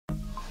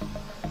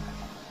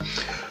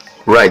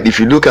Right. If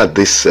you look at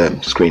this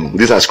screen,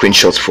 these are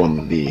screenshots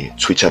from the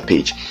Twitter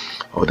page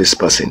of this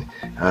person,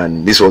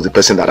 and this was the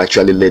person that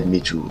actually led me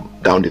to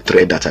down the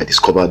thread that I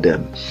discovered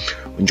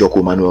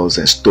Njoku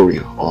Emmanuel's story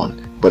on.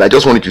 But I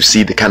just wanted to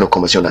see the kind of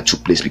conversation that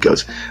took place,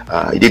 because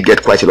it did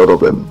get quite a lot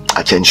of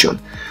attention.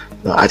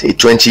 At age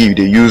 20,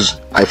 they use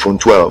iPhone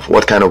 12.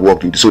 What kind of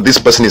work do you do? So this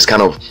person is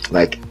kind of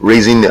like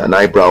raising an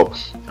eyebrow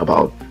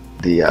about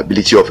the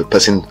ability of a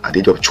person at the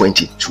age of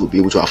 20 to be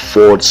able to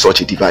afford such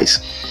a device.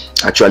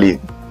 Actually,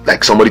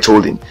 like somebody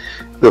told him,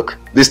 look,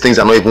 these things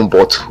are not even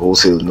bought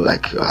wholesale,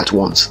 like at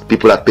once.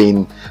 People are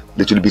paying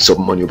little bits of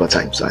money over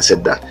time. So I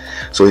said that.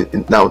 So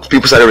now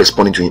people started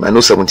responding to him. I know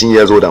 17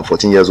 years old and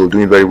 14 years old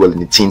doing very well in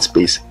the teen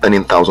space,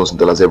 earning thousands of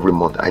dollars every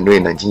month. I know a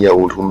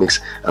 19-year-old who makes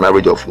an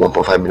average of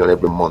 1.5 million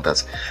every month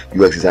as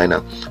UX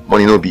designer.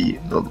 Money no be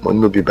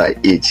by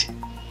age.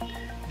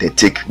 They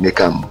make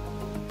I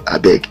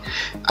beg.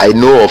 I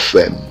know of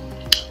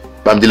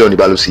Bamdele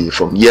Onibalusi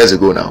from years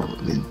ago now.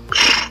 I mean,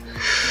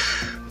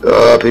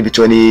 maybe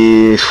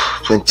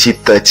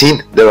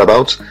 2013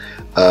 thereabouts,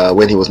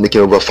 when he was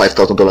making over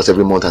 $5,000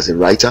 every month as a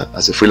writer,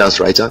 as a freelance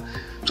writer.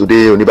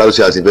 Today,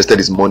 Onibalusi has invested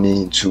his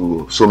money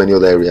into so many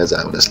other areas.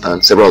 I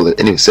understand several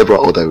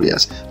other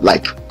areas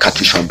like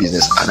catfish farm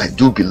business, and I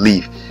do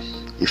believe,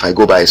 if I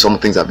go by some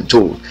things I've been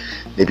told,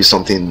 maybe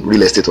something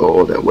real estate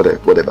or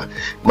whatever.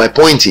 My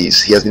point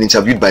is, he has been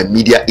interviewed by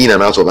media in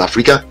and out of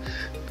Africa,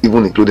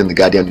 even including the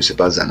Guardian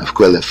newspapers and of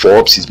course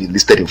Forbes. He's been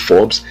listed in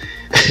Forbes,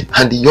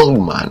 and the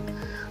young man,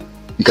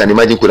 you can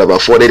imagine, could have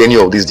afforded any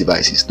of these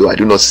devices. Though I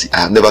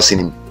have never seen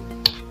him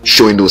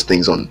showing those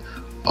things on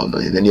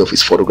any of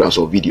his photographs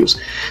or videos.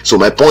 So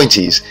my point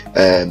is,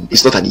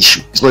 it's not an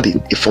issue. It's not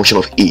a function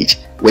of age.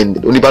 When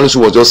Onibalusi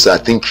was just, I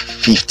think,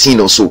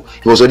 15 or so,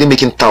 he was already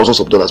making thousands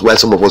of dollars, while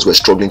some of us were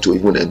struggling to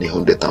even earn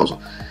 100,000,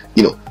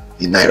 in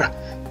naira.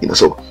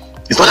 So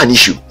it's not an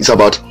issue. It's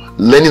about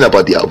learning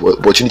about the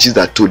opportunities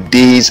that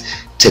today's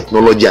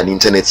technology and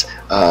internet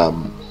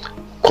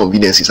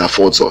conveniences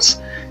affords us.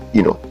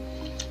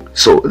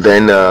 So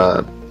then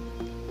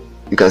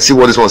you can see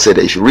what this one said.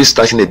 If you're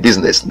restarting a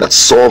business that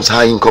solves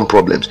high income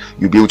problems,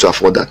 you'll be able to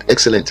afford that.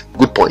 Excellent.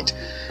 Good point.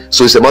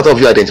 So it's a matter of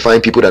you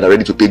identifying people that are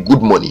ready to pay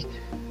good money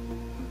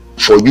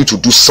for you to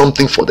do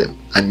something for them,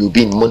 and you'll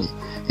be in money.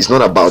 It's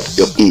not about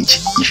your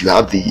age. If you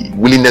have the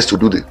willingness to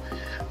do the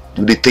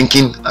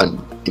thinking and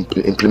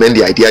implement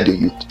the idea that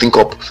you think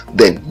up,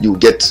 then you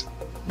get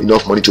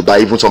enough money to buy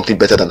even something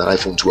better than an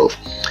iPhone 12.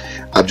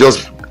 I'm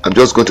just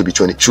going to be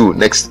 22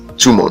 next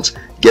 2 months.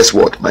 Guess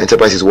what? My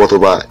enterprise is worth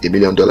over $1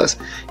 million. If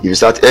you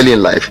start early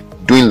in life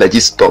doing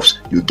legit stuffs,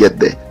 you get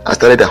there. I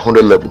started at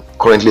 100 level,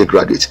 currently a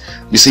graduate.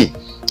 You see,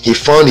 he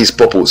found his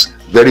purpose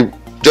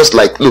just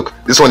like, look,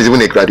 this one is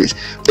even a graduate.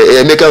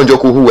 Emeka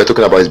Njoku, who we're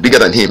talking about, is bigger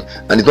than him,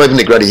 and he's not even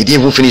a graduate. He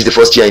didn't even finish the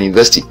first year in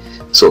university,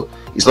 so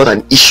it's not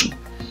an issue.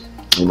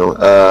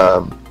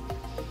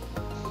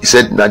 He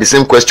said, now the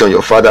same question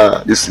your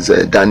father, this is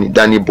a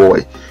Danny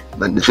boy,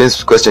 and the same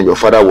question your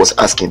father was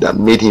asking that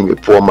made him a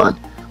poor man,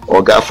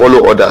 or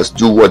follow others,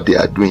 do what they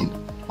are doing,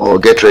 or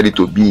get ready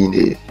to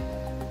be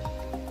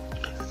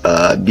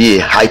be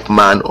a hype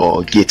man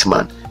or gate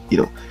man.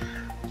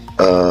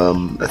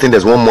 I think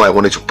there's one more I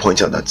wanted to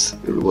point out that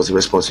was a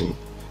response to me.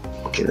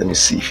 Okay, let me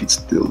see if it's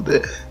still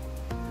there.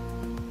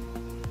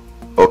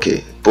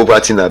 Okay,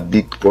 poverty is a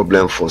big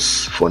problem for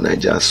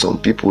Nigeria. Some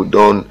people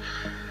don't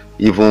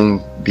even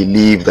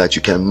believe that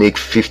you can make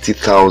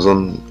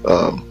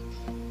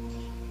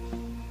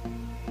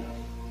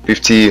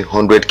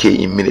 100K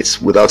in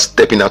minutes without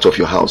stepping out of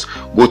your house.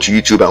 Go to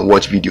YouTube and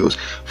watch videos.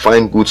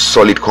 Find good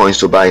solid coins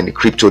to buy in the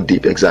crypto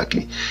dip.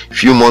 Exactly. A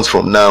few months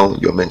from now,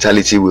 your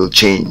mentality will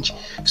change.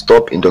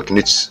 Stop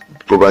indoctrinating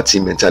poverty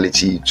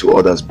mentality to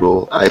others,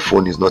 bro.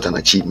 iPhone is not an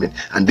achievement.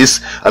 And these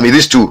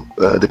two,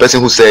 the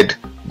person who said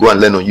go and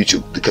learn on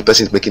YouTube, the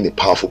person is making a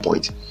powerful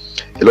point.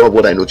 A lot of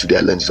what I know today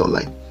I learned is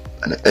online,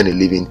 and I earn a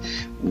living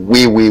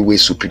way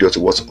superior to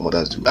what some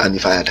others do. And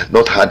if I had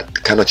not had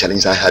the kind of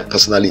challenges I had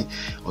personally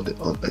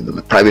in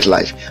my private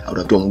life, I would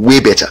have done way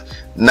better.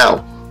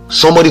 Now,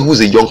 somebody who's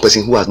a young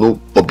person who has no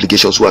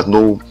obligations, who has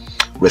no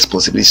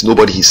responsibilities,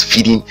 nobody he's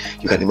feeding,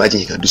 you can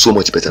imagine he can do so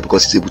much better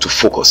because he's able to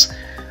focus.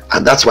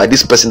 And that's why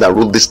this person that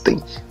wrote this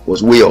thing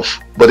was way off.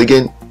 But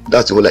again,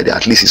 that's the whole idea.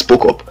 At least he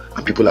spoke up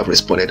and people have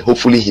responded.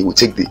 Hopefully he will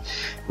take the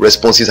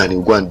responses and he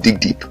will go and dig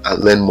deep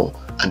and learn more,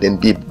 and then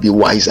be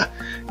wiser.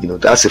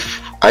 That's an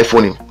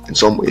iPhone in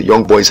some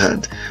young boy's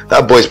hand.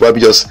 That boy is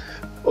probably just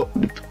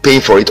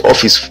paying for it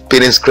off his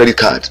parents' credit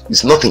card.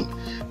 It's nothing.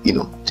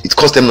 It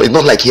costs them. It's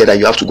not like here that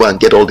you have to go and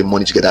get all the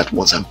money together at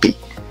once and pay.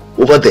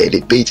 Over there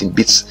they pay it in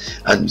bits,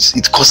 and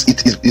it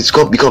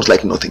becomes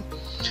like nothing.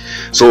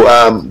 So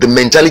the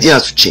mentality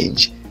has to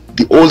change.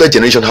 The older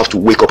generation have to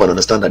wake up and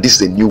understand that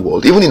this is a new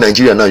world. Even in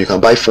Nigeria now, you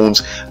can buy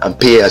phones and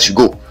pay as you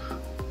go.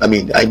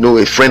 I know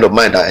a friend of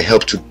mine that I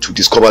helped to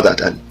discover that,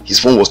 and his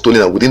phone was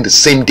stolen, and within the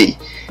same day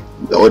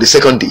or the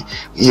second day,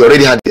 he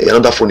already had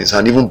another phone in his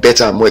hand, even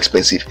better and more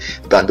expensive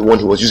than the one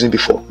he was using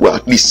before. Well,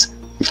 at least,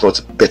 if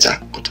not better,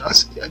 but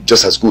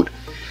just as good.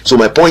 So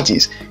my point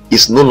is,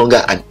 it's no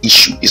longer an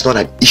issue. It's not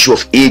an issue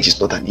of age. It's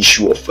not an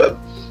issue of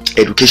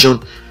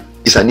education.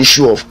 It's an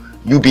issue of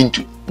you being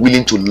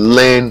willing to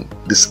learn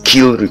the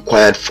skill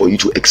required for you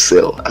to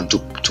excel and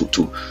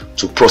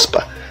to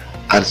prosper.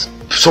 And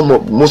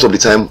most of the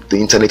time, the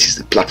internet is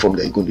the platform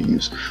that you're going to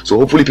use. So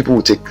hopefully people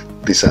will take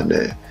this and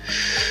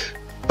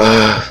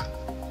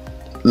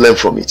learn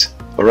from it.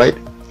 All right,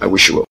 I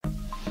wish you well.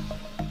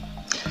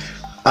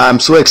 I'm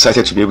so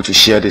excited to be able to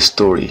share this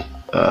story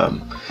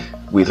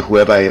with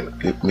whoever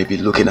may be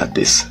looking at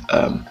this,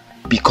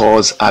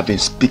 because I've been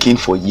speaking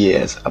for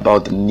years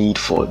about the need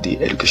for the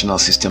educational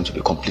system to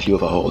be completely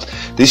overhauled.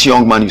 This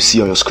young man you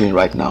see on your screen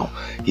right now,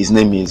 his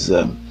name is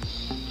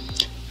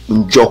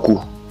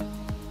Njoku.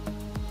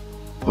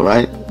 All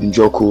right,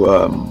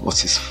 Njoku.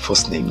 What's his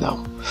first name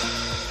now?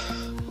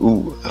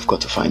 Ooh, I've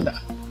got to find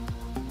that.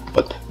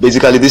 But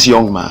basically, this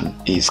young man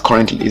is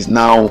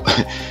now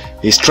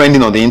he's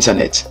trending on the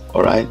internet.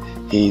 All right,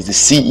 he's the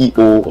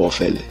CEO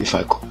of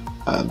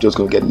I'm just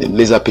going to get the name,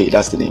 LaserPay.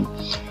 That's the name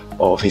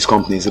of his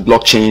company. It's a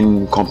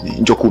blockchain company.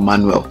 Njoku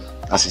Emmanuel,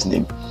 that's his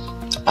name.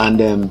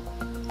 And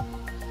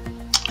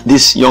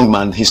this young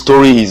man, his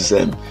story is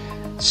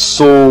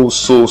so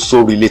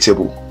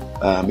relatable.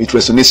 It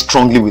resonates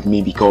strongly with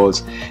me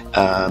because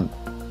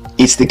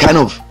it's the kind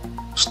of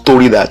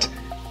story that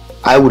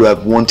I would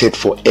have wanted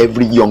for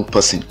every young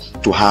person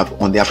to have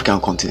on the African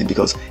continent,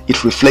 because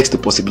it reflects the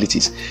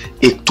possibilities.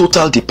 A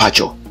total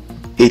departure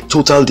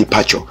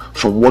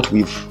from what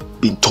we've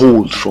been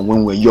told from when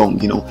we were young,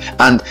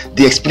 and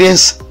the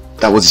experience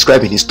that was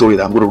described in his story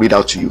that I'm going to read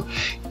out to you,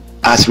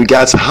 as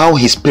regards how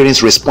his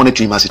parents responded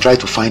to him as he tried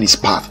to find his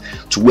path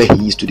to where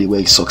he is today, where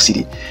he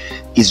succeeded.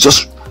 It's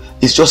just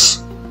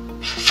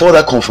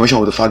further confirmation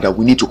of the fact that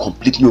we need to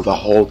completely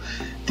overhaul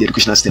the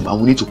educational system,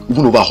 and we need to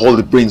even overhaul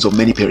the brains of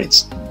many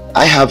parents.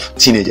 I have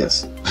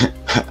teenagers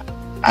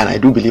and I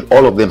do believe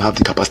all of them have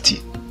the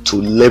capacity to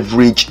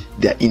leverage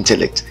their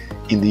intellect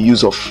in the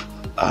use of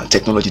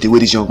technology the way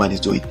this young man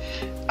is doing.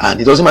 And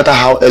it doesn't matter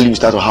how early you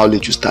start or how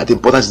late you start. The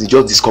important is to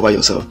just discover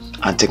yourself,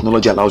 and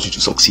technology allows you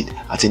to succeed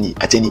at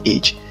any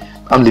age.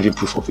 I'm living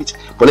proof of it.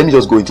 But let me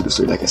just go into the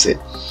story, like I said.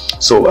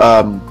 So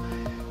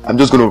I'm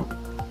just going to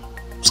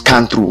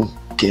scan through.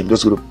 Okay, I'm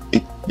just going to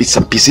pick bits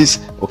and pieces.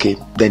 Okay,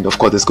 then of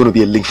course there's going to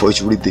be a link for you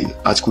to read the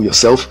article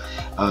yourself.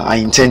 I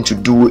intend to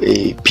do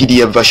a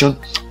PDF version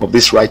of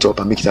this write-up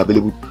and make it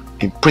available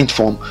in print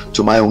form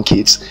to my own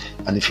kids.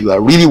 And if you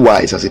are really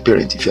wise as a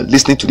parent, if you're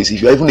listening to this,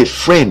 if you're even a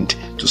friend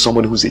to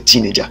somebody who's a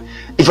teenager,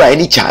 if you're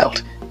any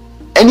child,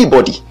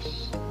 anybody,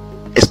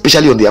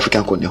 especially on the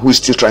African continent, who is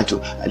still trying to,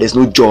 there's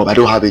no job, I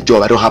don't have a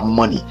job, I don't have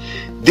money,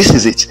 this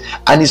is it.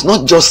 And it's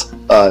not just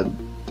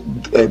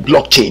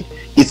blockchain,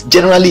 it's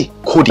generally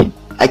coding.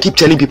 I keep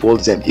telling people all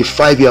the time, a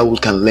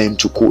 5-year-old can learn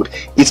to code.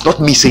 It's not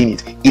me saying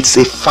it, it's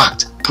a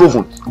fact,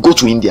 proven. Go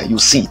to India, you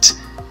see it.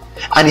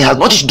 And it has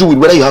nothing to do with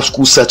whether you have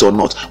school set or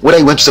not, whether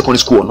you went to secondary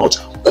school or not.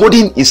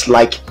 Coding is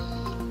like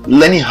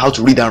learning how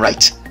to read and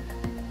write.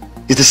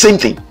 It's the same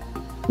thing.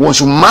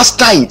 Once you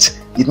master it,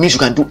 it means you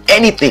can do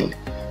anything,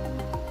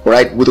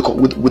 right? With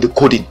the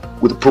coding,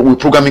 with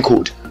programming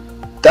code.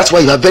 That's why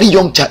you have very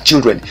young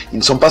children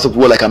in some parts of the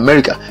world, like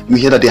America. You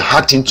hear that they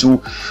hacked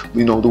into,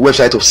 the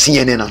website of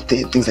CNN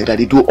and things like that.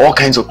 They do all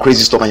kinds of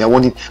crazy stuff, and you're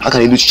wondering, how can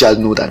a little child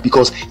know that?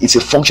 Because it's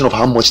a function of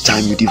how much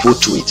time you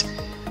devote to it.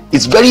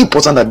 It's very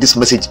important that this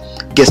message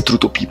gets through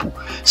to people.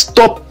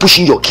 Stop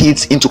pushing your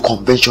kids into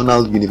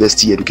conventional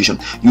university education.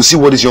 You see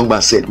what this young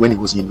man said when he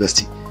was in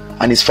university,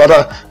 and his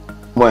father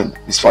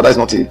is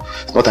not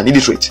an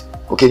illiterate.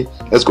 Okay,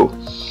 let's go.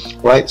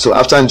 Right, so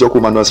after Njoku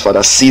Emmanuel's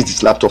father seized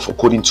his laptop for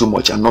coding too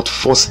much and not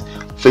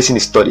facing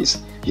his studies,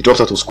 he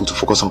dropped out of school to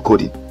focus on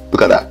coding.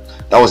 Look at that.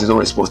 That was his own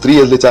response. 3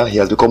 years later, he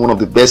has become one of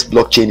the best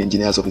blockchain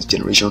engineers of his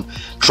generation,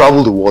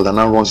 traveled the world, and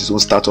now runs his own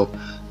startup,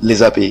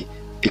 LaserPay,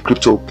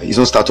 his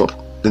own startup.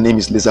 The name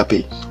is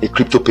LaserPay, a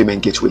crypto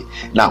payment gateway.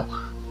 Now,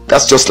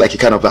 that's just like a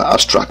kind of an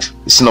abstract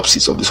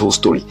synopsis of this whole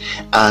story.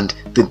 And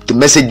the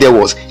message there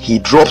was, he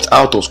dropped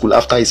out of school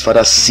after his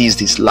father seized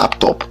his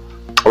laptop,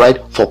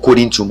 right, for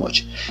coding too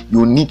much.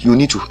 You need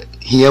to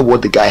hear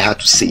what the guy had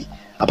to say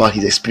about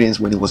his experience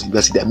when he was in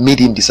university that made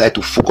him decide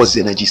to focus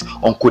his energies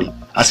on coding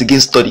as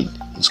against studying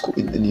in school,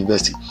 in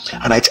university.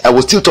 And I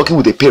was still talking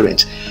with a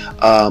parent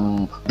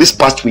this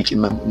past week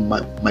in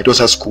my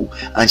daughter's school,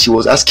 and she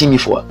was asking me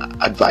for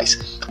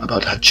advice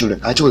about her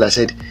children. I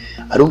said,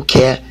 I don't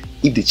care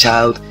if the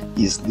child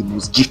is the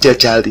most gifted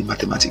child in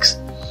mathematics.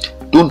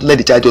 Don't let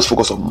the child just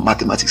focus on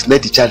mathematics.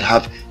 Let the child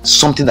have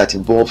something that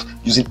involves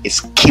using a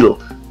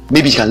skill.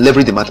 Maybe she can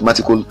leverage the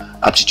mathematical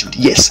aptitude,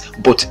 yes,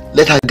 but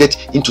let her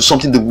get into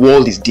something the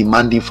world is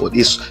demanding for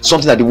this,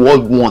 something that the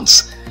world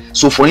wants.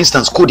 So for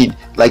instance, coding,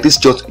 like this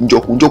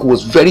Njoku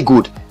was very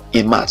good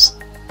in maths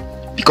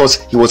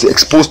because he was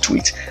exposed to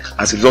it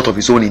as a result of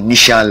his own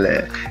initial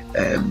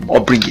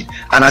upbringing,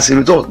 and as a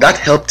result that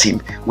helped him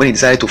when he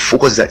decided to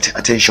focus his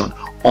attention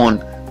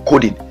on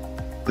coding.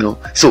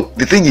 So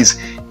the thing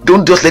is,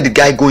 don't just let the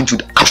guy go into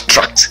the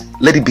abstract,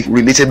 let it be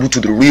relatable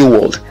to the real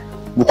world.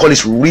 we call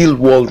it real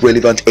world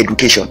relevant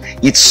education.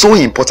 It's so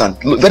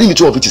important. Very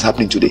little of it is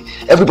happening today.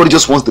 Everybody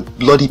just wants the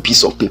bloody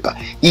piece of paper.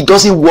 It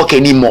doesn't work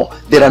anymore.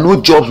 There are no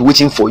jobs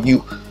waiting for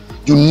you.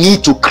 You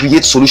need to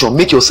create solutions.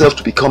 Make yourself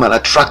to become an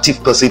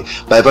attractive person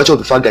by virtue of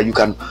the fact that you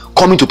can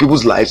come into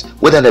people's lives,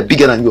 whether they're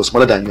bigger than you or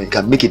smaller than you, and you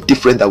can make a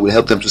difference that will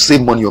help them to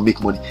save money or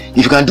make money.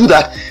 If you can do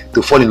that,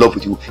 they'll fall in love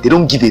with you. They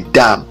don't give a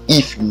damn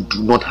if you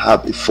do not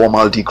have a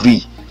formal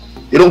degree.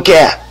 They don't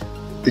care.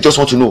 They just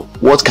want to know,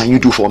 what can you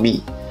do for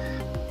me?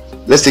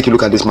 Let's take a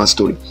look at this man's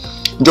story.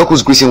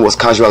 Njoku's greeting was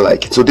casual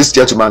like. So this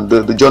gentleman,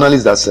 the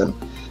journalist that's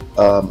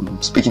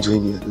speaking to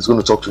him here, is going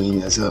to talk to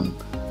him as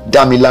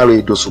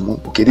Damilare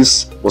Dosumu. Okay,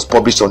 this was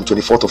published on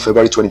 24th of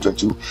February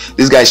 2022.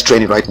 This guy is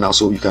training right now,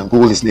 so you can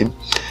Google his name.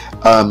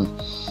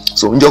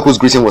 So Njoku's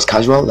greeting was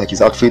casual, like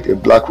his outfit, a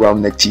black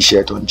round neck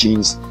t-shirt on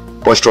jeans,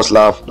 boisterous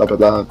laugh, blah blah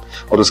blah,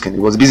 all those kind.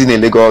 He was busy in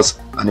Lagos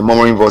and the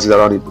murmuring voices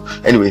around it.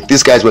 Anyway,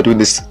 these guys were doing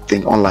this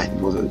thing online.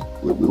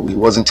 It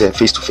wasn't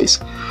face to face.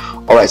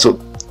 All right, so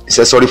he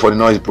said, sorry for the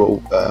noise,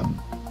 bro.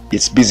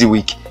 It's busy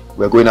week.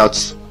 We're going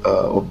out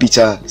or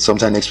beta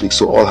sometime next week,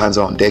 so all hands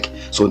are on deck.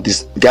 So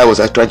the guy was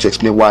trying to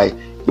explain why,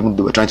 even though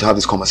they were trying to have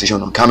this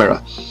conversation on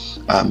camera,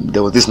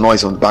 there was this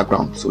noise on the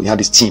background. So he had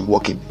his team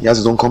working. He has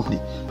his own company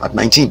at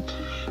 19.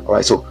 All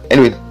right, so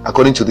anyway,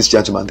 according to this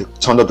gentleman, they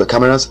turned up the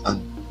cameras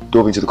and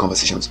dove into the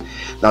conversations.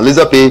 Now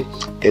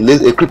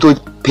LaserPay, a crypto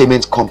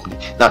payment company.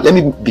 Now let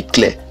me be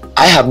clear,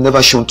 I have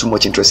never shown too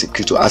much interest in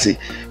crypto as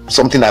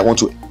something I want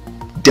to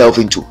delve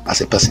into as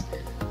a person.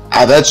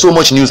 I've heard so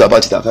much news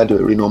about it. I've heard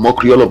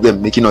Mockery, all of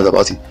them making noise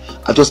about it.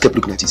 I just kept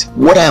looking at it.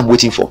 What I am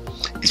waiting for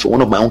is for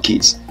one of my own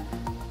kids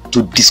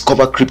to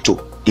discover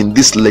crypto in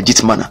this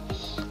legit manner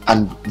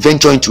and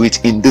venture into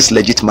it in this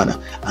legit manner,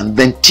 and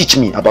then teach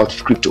me about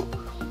crypto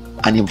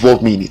and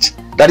involve me in it.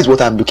 That is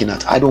what I'm looking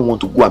at. I don't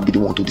want to go and be the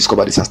one to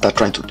discover this and start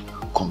trying to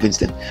convince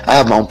them. I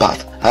have my own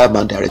path. I have my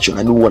own direction.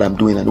 I know what I'm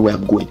doing. I know where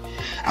I'm going.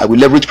 I will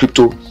leverage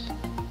crypto.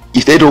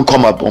 If they don't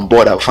come up on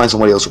board, I'll find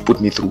somebody else to put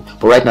me through.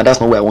 But right now,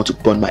 that's not where I want to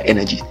burn my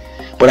energy.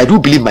 But I do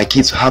believe my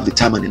kids have the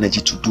time and energy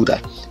to do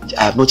that.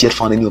 I have not yet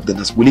found any of them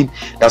that's willing.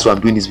 That's why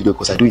I'm doing this video,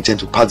 because I do intend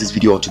to pass this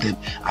video on to them.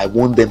 I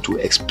want them to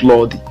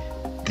explore the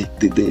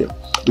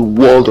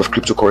world of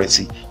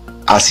cryptocurrency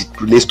as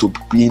it relates to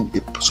being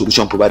a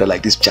solution provider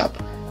like this chap.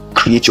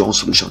 Create your own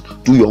solution,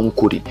 do your own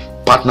coding,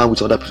 partner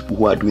with other people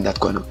who are doing that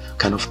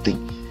kind of thing,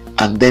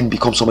 and then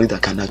become somebody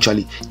that can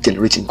actually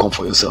generate income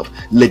for yourself,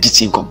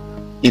 legit income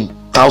in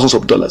thousands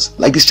of dollars,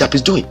 like this chap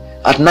is doing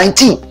at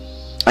 19.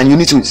 And you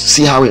need to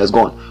see how he has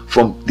gone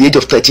from the age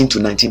of 13 to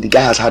 19. The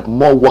guy has had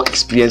more work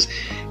experience,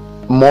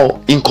 more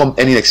income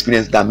earning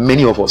experience than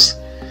many of us.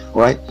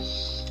 All right,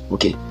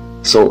 okay.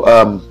 So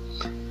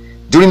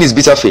during his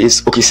beta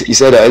phase, okay, he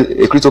said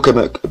a crypto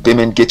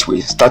payment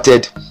gateway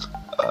startup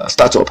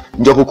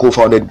Njoku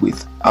co-founded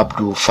with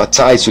Abdul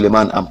Fattah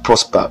Suleiman and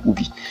Prosper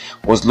Ubi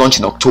was launched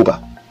in October.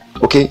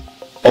 Okay,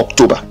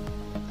 October.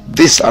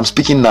 This I'm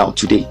speaking now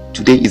today.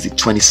 Today is the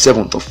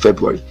 27th of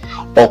February.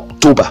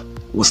 October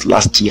was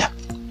last year,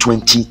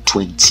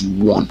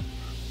 2021.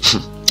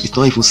 It's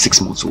not even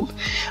 6 months old,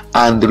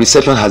 and the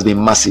reception has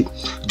been massive.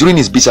 During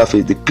his beta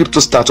phase, the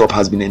crypto startup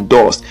has been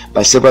endorsed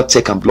by several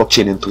tech and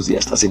blockchain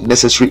enthusiasts as a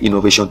necessary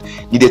innovation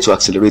needed to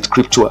accelerate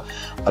crypto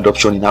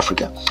adoption in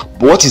Africa.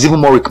 But what is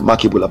even more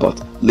remarkable about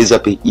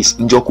LaserPay is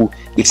Njoku,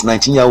 its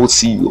 19-year-old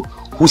CEO,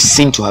 who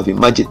seemed to have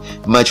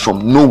emerged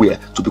from nowhere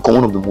to become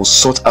one of the most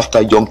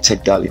sought-after young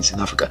tech darlings in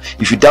Africa.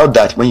 If you doubt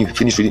that, when we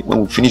finish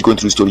going through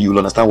the story, you will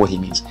understand what he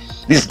means.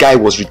 This guy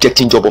was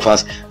rejecting job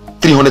offers,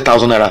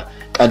 $300,000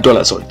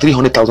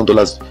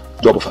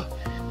 job offer.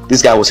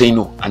 This guy was saying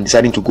no and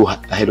deciding to go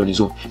ahead on his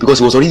own because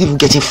he was already even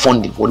getting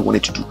funding for what he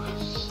wanted to do.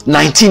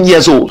 19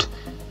 years old.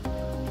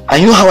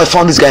 And you know how I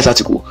found this guy's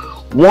article?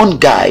 One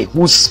guy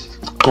who's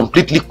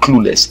completely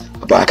clueless,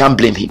 but I can't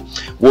blame him,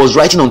 was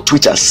writing on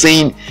Twitter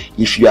saying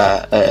if you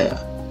are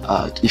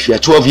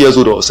 12 years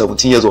old or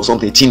 17 years old or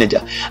something, a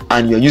teenager,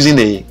 and you're using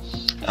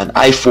an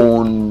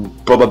iPhone,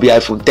 probably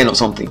iPhone 10 or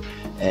something,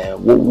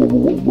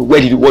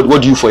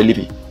 what do you for a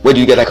living? Where do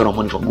you get that kind of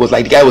money from? It was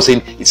like the guy was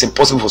saying it's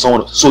impossible for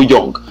someone so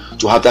young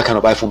to have that kind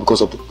of iPhone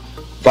because of the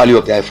value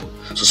of the iPhone.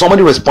 So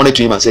somebody responded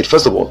to him and said,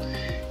 first of all,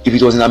 if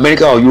it was in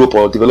America or Europe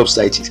or developed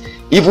societies,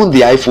 even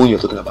the iPhone you're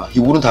talking about, he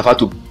wouldn't have had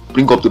to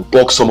bring up the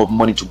bulk sum of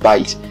money to buy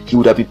it. He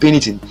would have been paying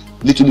it in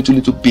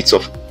little bits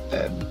of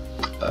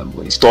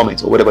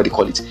installments or whatever they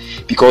call it,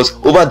 because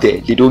over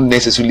there they don't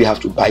necessarily have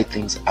to buy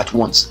things at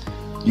once.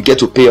 You get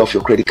to pay off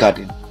your credit card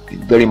in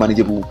very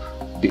manageable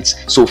bits.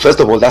 So first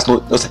of all,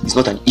 it's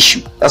not an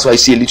issue. That's why you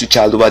see a little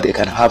child over there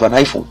can have an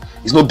iPhone.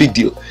 It's no big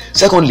deal.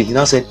 Secondly, he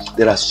now said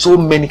there are so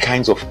many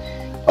kinds of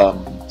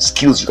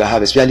skills you can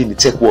have, especially in the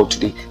tech world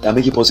today, that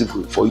make it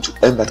possible for you to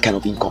earn that kind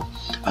of income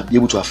and be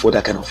able to afford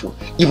that kind of phone,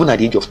 even at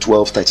the age of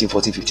 12, 13,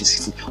 14, 15,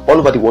 16. All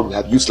over the world we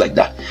have youths like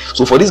that.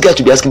 So for this guy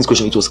to be asking this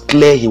question, it was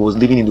clear he was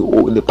living in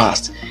the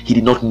past. He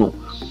did not know.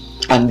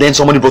 And then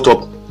somebody brought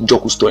up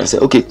Njoku's story and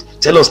said, okay,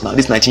 tell us now,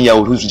 this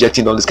 19-year-old who's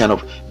rejecting all this kind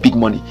of big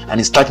money and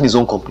is starting his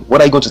own company.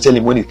 What are you going to tell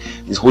him when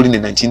he's holding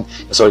an iPhone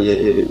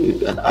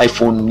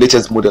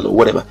latest model or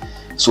whatever?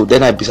 So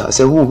then I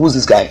said, who's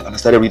this guy? And I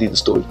started reading the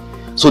story.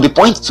 So the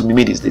point to be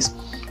made is this: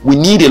 we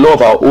need a lot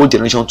of our old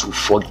generation to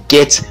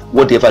forget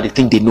whatever they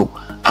think they know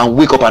and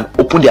wake up and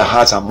open their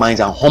hearts and minds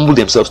and humble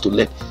themselves to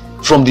learn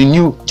from the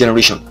new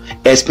generation,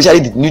 especially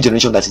the new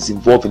generation that is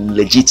involved in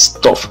legit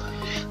stuff.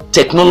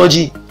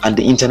 Technology and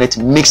the internet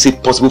makes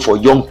it possible for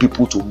young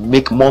people to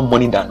make more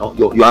money than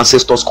your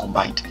ancestors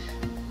combined.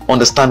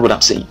 Understand what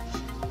I'm saying?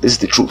 This is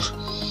the truth.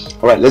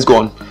 All right, let's go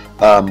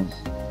on.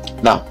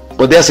 Now,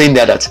 but they're saying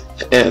there that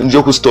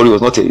Njoku's story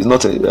was not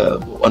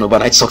an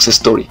overnight success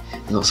story.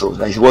 You know, so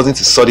it wasn't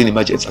a sudden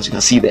emergence, as you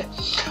can see there.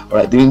 All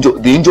right, the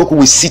Njoku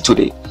we see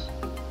today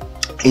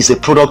is a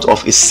product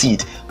of a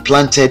seed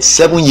planted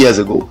 7 years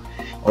ago.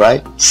 All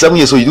right, 7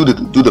 years. So you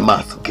do the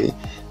math, okay?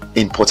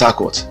 In Port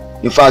Harcourt.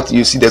 In fact,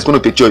 you see, there's going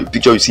to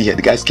picture you see here.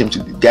 The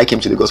guy came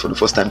to Lagos for the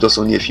first time just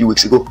only a few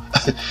weeks ago.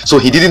 So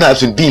he didn't have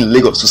to be in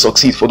Lagos to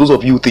succeed. For those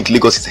of you who think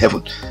Lagos is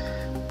heaven,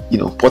 you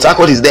know, Port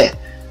Harcourt is there.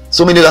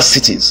 So many other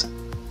cities.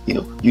 You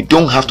know, you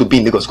don't have to be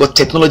in Lagos because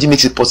technology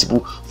makes it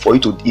possible for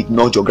you to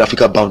ignore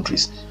geographical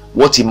boundaries.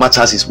 What it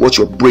matters is what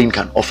your brain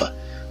can offer,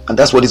 and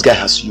that's what this guy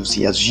has used.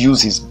 He has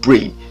used his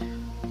brain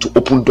to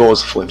open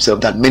doors for himself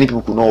that many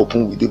people could not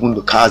open with even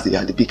the cars they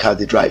have, the big cars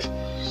they drive.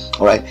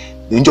 All right,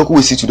 the Njoku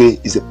we see today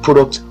is a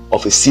product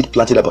of a seed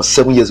planted about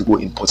 7 years ago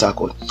in Port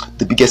Harcourt,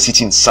 the biggest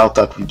city in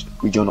southern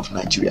region of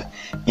Nigeria,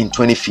 in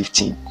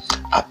 2015.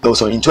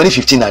 In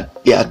 2015,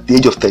 at the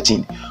age of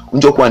 13,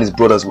 Njoku and his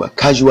brothers were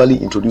casually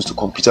introduced to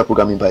computer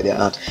programming by their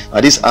aunt.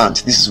 Now, this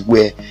is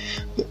where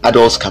the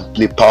adults can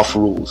play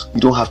powerful roles.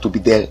 You don't have to be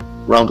there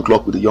round the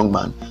clock with the young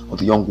man or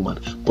the young woman,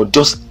 but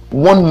just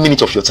 1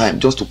 minute of your time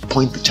just to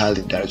point the child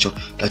in the direction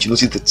that you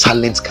notice the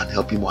talent can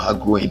help him or her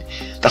grow in.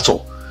 That's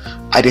all.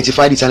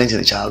 Identify the talent in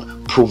the child,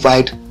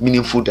 provide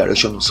meaningful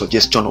direction or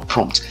suggestion or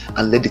prompt,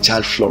 and let the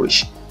child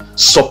flourish.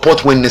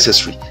 Support when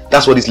necessary.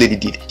 That's what this lady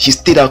did. She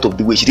stayed out of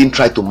the way. She didn't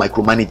try to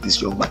micromanage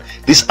this young man.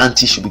 This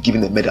auntie should be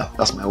given a medal.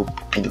 That's my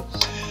opinion.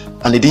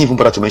 And they didn't even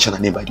bother to mention her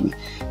name, by the way.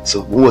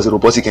 So, who was a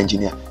robotic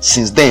engineer?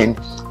 Since then,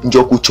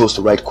 Njoku chose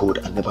to write code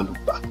and never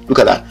look back. Look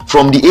at that.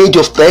 From the age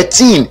of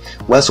 13,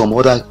 while some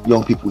other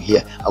young people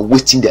here are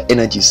wasting their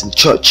energies in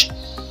church,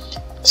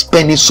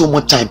 spending so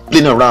much time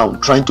playing around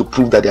trying to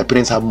prove that their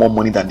parents have more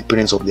money than the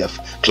parents of their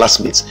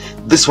classmates.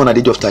 This one at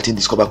the age of 13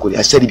 discovered coding.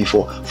 I said it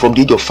before, from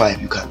the age of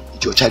 5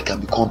 your child can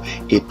become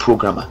a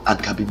programmer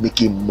and can be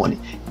making money.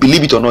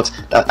 Believe it or not,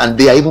 and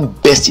they are even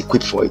best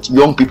equipped for it.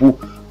 Young people,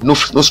 no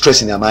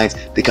stress in their minds,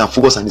 they can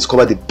focus and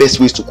discover the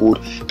best ways to code,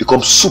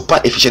 become super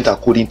efficient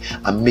at coding,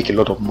 and make a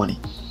lot of money.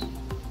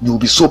 You will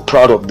be so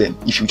proud of them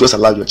if you just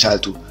allow your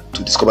child to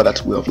discover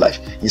that way of life.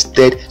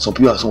 Instead, some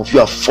of you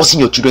are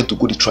forcing your children to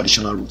go the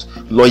traditional route,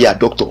 lawyer,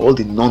 doctor, all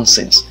the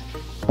nonsense.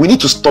 We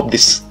need to stop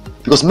this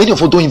because many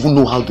of us don't even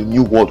know how the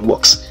new world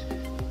works.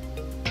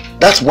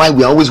 That's why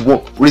we are always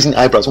raising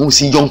eyebrows when we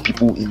see young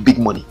people in big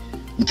money.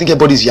 You think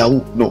everybody's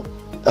Yahoo? No,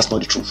 that's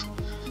not the truth.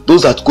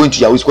 Those that go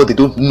into Yahoo is what they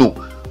don't know.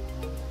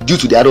 Due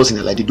to the adults in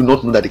their life, they do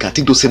not know that they can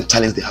take those same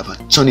talents they have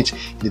and turn it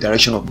in the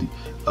direction of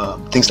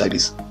the things like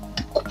this,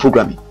 the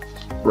programming,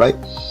 right?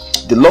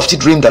 The lofty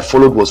dream that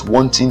followed was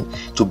wanting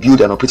to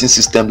build an operating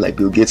system like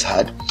Bill Gates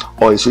had,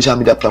 or a social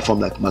media platform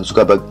like Mark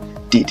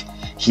Zuckerberg did.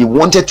 He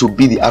wanted to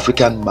be the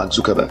African Mark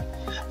Zuckerberg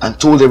and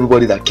told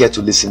everybody that cared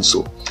to listen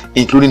so,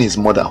 including his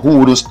mother, who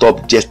wouldn't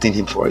stop jesting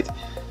him for it.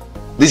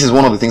 This is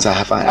one of the things I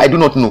have. I do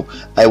not know.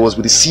 I was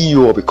with the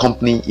CEO of a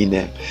company in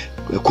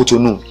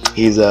Cotonou.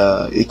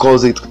 He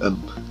calls it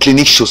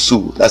Clinique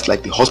Chaussure. That's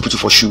like the hospital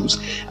for shoes,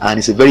 and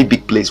it's a very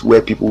big place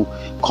where people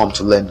come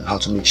to learn how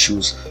to make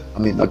shoes. I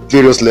mean, at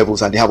various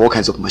levels, and they have all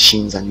kinds of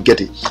machines, and you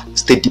get a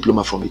state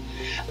diploma from it.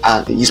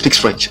 And he speaks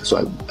French, so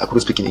I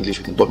couldn't speak in English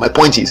with him. But my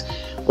point is,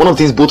 one of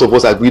the things both of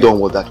us agreed on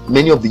was that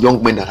many of the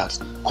young men that has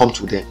come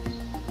to them,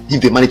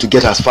 if they managed to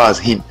get as far as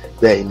him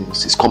there in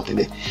his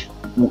company there,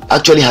 who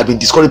actually had been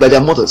discouraged by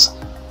their mothers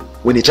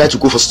when they tried to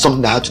go for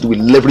something that had to do with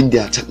leveraging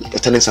their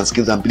talents and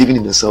skills and believing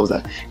in themselves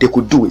that they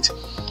could do it.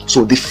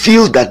 So the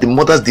field that the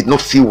mothers did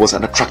not feel was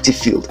an attractive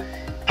field.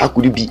 How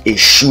could you be a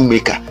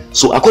shoemaker?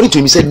 So according to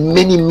him, he said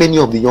many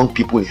of the young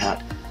people he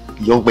had,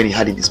 the young men he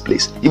had in his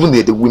place, even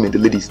the women, the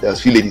ladies, there was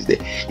a few ladies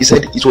there, he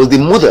said it was the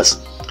mothers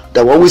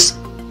that were always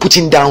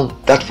putting down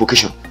that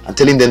vocation and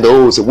telling them that,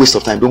 oh, it's a waste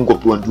of time, don't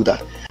go and do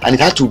that. And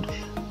it had to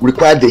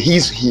require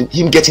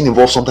him getting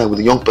involved sometimes with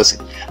a young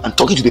person and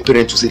talking to the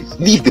parent to say,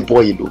 leave the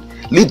boy alone,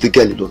 leave the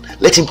girl alone,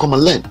 let him come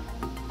and learn.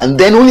 And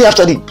then only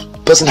after the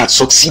person had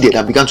succeeded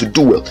and began to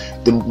do well,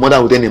 the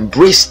mother would then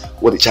embrace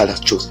what the child has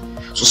chosen.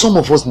 So some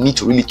of us need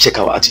to really check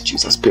our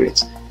attitudes as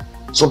parents.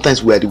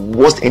 Sometimes we are the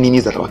worst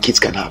enemies that our kids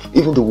can have.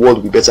 Even the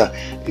world will be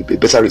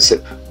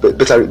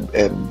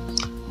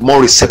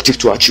more receptive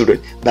to our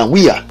children than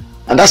we are,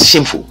 and that's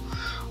shameful.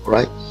 All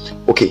right?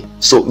 Okay,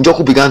 so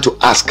Njoku began to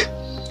ask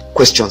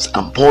questions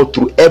and poured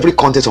through every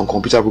content on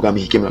computer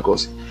programming he came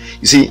across.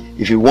 You see,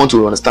 if you want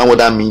to understand what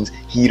that means,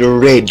 he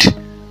read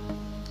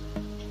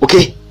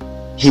Okay,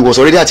 he was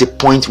already at a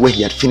point where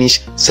he had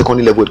finished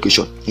secondary level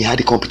education. He had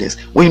the competence.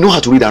 When you know how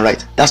to read and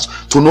write, that's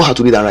to know how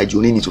to read and write, you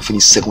only need to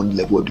finish secondary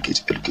level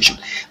education.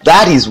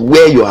 That is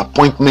where your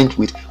appointment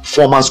with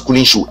formal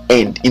schooling should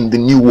end in the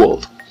new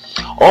world.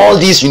 All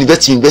these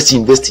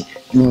university,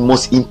 you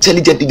must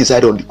intelligently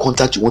decide on the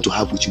contact you want to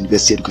have with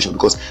university education,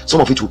 because some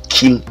of it will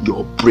kill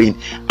your brain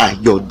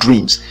and your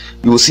dreams.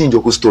 You will see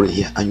Njoku's story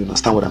here and you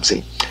understand what I'm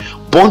saying.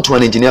 Born to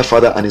an engineer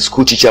father and a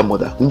school teacher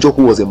mother,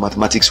 Njoku was a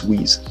mathematics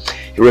whiz.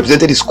 He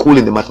represented his school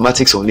in the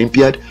mathematics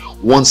Olympiad,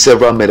 won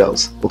several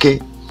medals.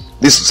 Okay,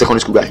 this is a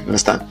secondary school guy, you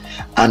understand,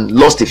 and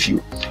lost a few.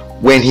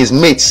 When his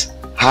mates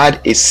had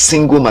a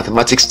single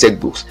mathematics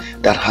textbooks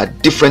that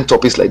had different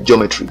topics like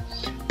geometry,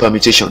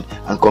 permutation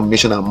and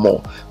combination and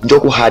more,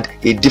 Njoku had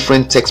a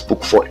different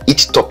textbook for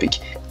each topic,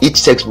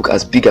 each textbook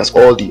as big as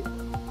all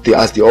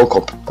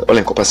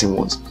encompassing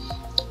ones.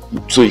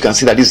 So you can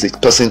see that this is a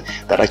person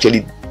that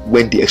actually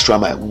went the extra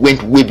mile,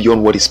 went way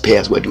beyond what his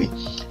peers were doing.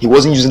 He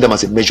wasn't using them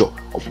as a measure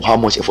of how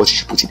much effort he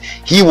should put in.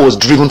 He was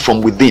driven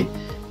from within.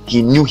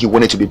 He knew he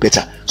wanted to be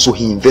better, so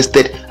he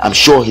invested. I'm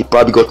sure he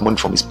probably got money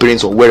from his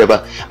parents or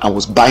wherever and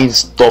was buying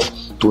stuff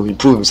to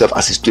improve himself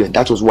as a student.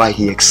 That was why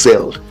he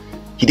excelled.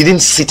 He didn't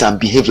sit and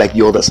behave like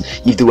the others.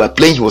 If they were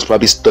playing, he was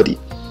probably studying.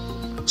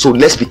 So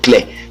let's be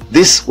clear,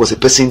 this was a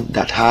person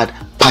that had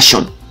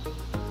passion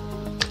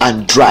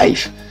and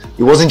drive.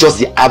 He wasn't just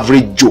the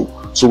average Joe.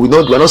 So we're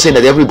not saying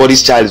that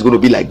everybody's child is going to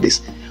be like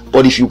this,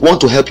 but if you want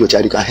to help your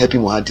child, you can help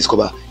him or her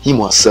discover him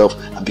or herself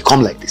and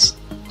become like this,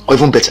 or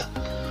even better.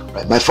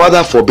 Right? My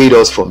father forbade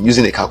us from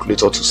using a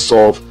calculator to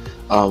solve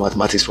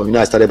mathematics. From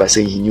I started by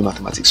saying he knew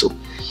mathematics, so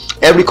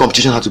every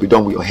competition had to be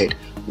done with your head.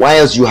 Why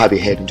else you have a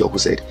head? Njoku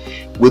said.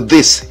 With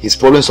this, his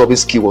problem-solving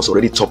skill was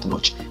already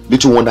top-notch.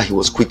 Little wonder he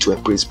was quick to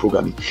embrace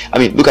programming. I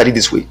mean, look at it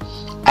this way: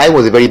 I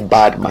was a very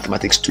bad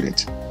mathematics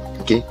student.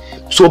 Okay,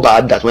 so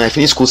bad that when I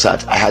finished school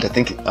SAT, I had, I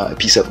think,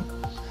 P7,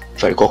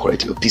 if I recall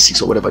correctly, or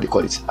P6 or whatever they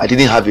call it. I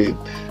didn't have a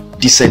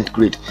decent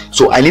grade,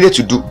 so I needed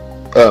to do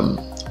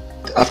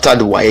after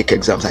the WAEC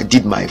exams. I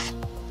did my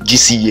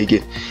GCE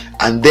again,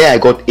 and there I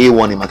got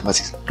A1 in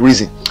mathematics. The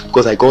reason,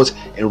 because I got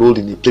enrolled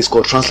in a place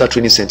called Transfer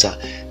Training Center,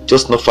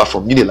 just not far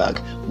from Unilag,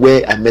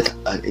 where I met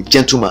a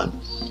gentleman.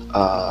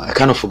 I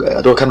kind of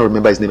forgot, I cannot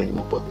remember his name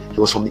anymore, but he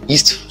was from the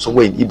east,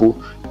 somewhere in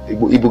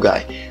Igbo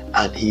guy,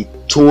 and he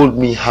told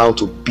me how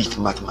to beat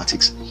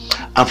mathematics.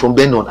 And from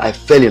then on, I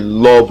fell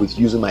in love with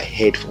using my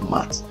head for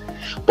maths.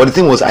 But the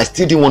thing was, I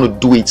still didn't want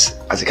to do it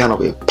as a kind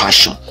of a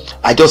passion.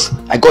 I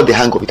got the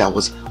hang of it. I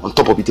was on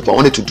top of it. If I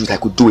wanted to do it, I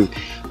could do it,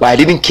 but I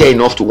didn't care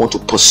enough to want to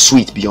pursue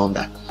it beyond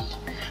that.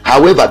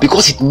 However,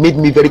 because it made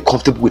me very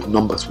comfortable with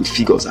numbers, with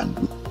figures, and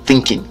with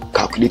thinking,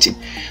 calculating,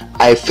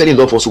 I fell in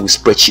love also with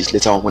spreadsheets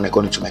later on when I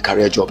got into my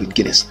career job in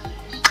Guinness.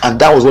 And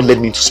that was what led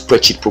me into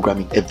spreadsheet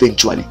programming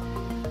eventually.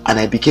 And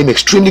I became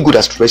extremely good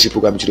at spreadsheet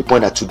programming to the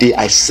point that today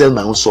I sell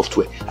my own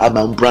software. I have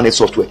my own branded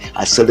software.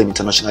 I sell them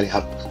internationally. I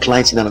have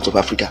clients in and out of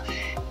Africa.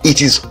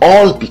 It is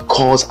all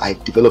because I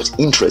developed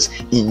interest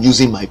in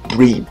using my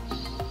brain.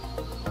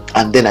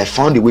 And then I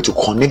found a way to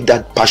connect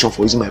that passion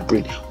for using my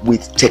brain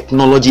with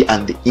technology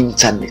and the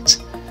internet.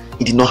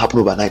 It did not happen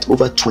overnight.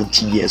 Over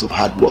 20 years of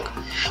hard work.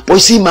 But you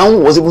see, my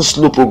own was even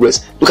slow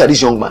progress. Look at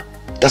this young man.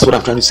 That's what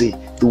I'm trying to say.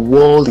 The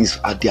world is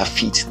at their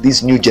feet.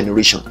 This new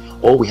generation,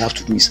 all we have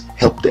to do is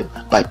help them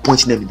by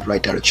pointing them in the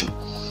right direction.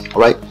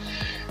 All right.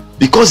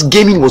 Because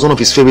gaming was one of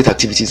his favorite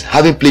activities,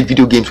 having played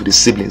video games with his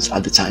siblings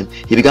at the time,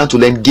 he began to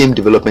learn game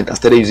development and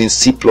started using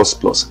C++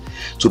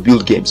 to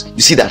build games.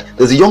 You see that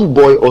there's a young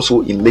boy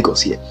also in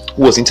Lagos here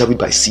who was interviewed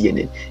by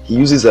CNN. He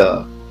uses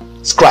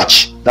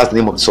Scratch. That's the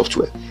name of the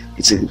software.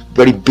 It's a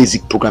very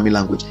basic programming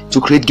language to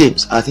create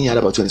games. I think he had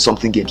about 20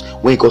 something games.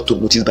 When he got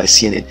noticed by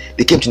CNN,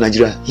 they came to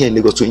Nigeria here in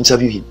Lagos to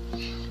interview him.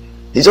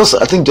 He's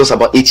just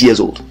about 8 years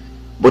old,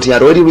 but he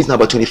had already written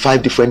about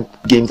 25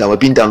 different games that were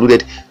being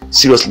downloaded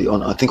seriously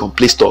on, I think, on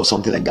Play Store or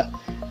something like that.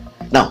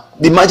 Now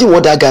imagine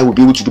what that guy will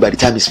be able to do by the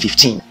time he's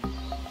 15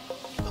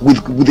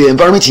 with the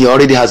environment he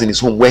already has in his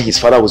home, where his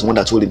father was one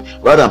that told him,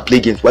 rather than play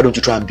games, why don't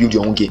you try and build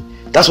your own game?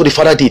 That's what the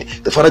father did.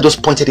 The father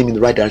just pointed him in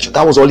the right direction.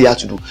 That was all he had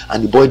to do,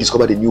 and the boy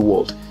discovered a new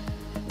world.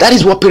 That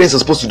is what parents are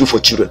supposed to do for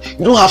children.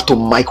 You don't have to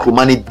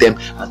micromanage them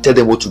and tell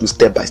them what to do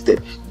step by step.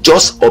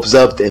 Just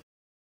observe them.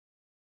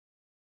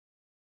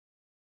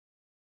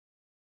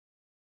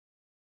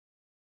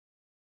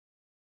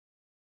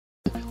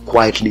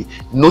 Quietly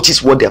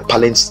notice what their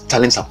talents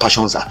and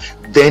passions are,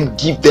 then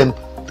give them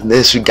the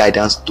necessary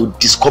guidance to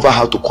discover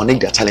how to connect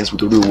their talents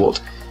with the real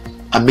world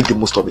and make the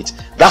most of it.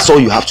 That's all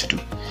you have to do,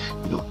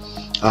 you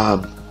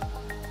know.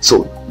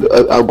 So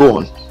I'll go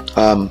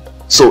on.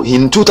 So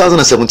in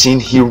 2017,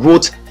 he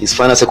wrote his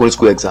final secondary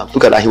school exam.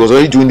 Look at that. He was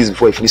already doing this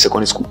before he finished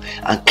secondary school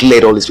and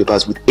cleared all his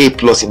papers with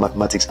A+ in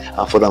mathematics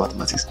and further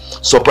mathematics.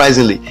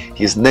 Surprisingly,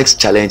 his next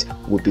challenge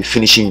would be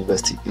finishing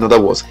university. In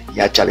other words, he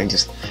had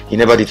challenges. He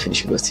never did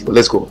finish university. But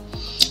let's go.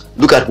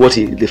 Look at what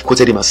they've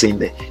quoted him as saying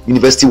there.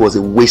 University was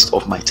a waste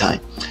of my time.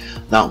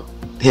 Now,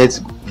 here's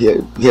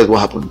what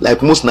happened.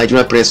 Like most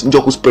Nigerian parents,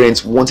 Njoku's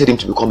parents wanted him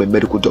to become a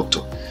medical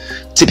doctor.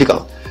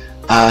 Typical.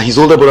 His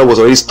older brother was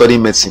already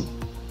studying medicine.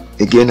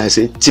 Again, I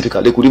say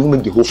typical. They could even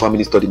make the whole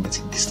family study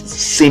medicine. This is the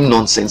same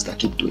nonsense that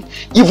keep doing.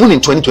 Even in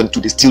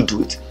 2022, they still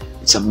do it.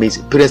 It's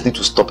amazing. Parents need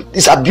to stop it.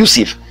 It's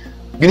abusive.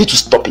 You need to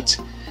stop it.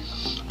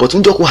 But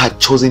Njoku had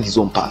chosen his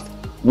own path.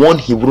 One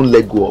he wouldn't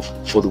let go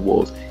of for the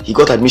world. He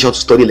got admission to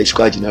study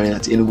electrical engineering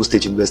at Enugu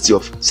State University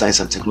of Science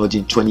and Technology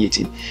in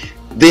 2018.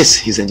 This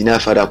his engineer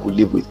father could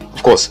live with.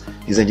 Of course,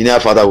 his engineer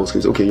father was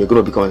okay, you're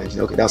going to become an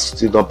engineer. Okay, that's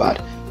still not bad.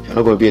 If you're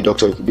not going to be a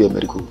doctor, you could be a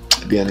medical,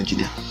 be an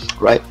engineer,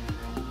 right?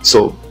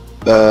 So,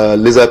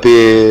 laser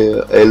pay,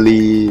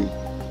 early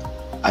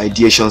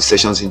ideation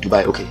sessions in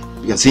Dubai. Okay,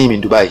 you can see him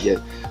in Dubai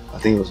here. I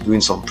think he was doing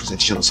some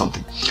presentation or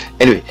something.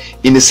 Anyway,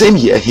 in the same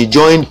year, he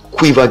joined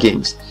Quiver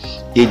Games,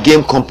 a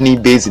game company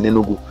based in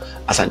Enugu,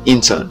 as an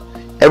intern.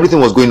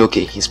 Everything was going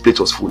okay. His plate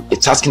was full. A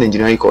tasking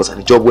engineering course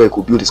and a job where he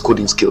could build his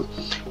coding skill.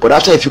 But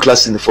after a few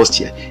classes in the first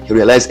year, he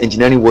realized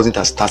engineering wasn't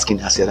as tasking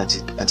as he had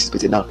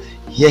anticipated. Now,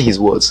 hear his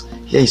words.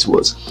 Hear his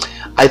words.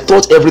 I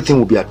thought everything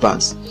would be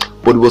advanced,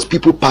 but it was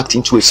people packed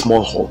into a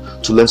small hall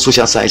to learn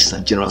social sciences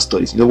and general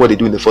studies. You know what they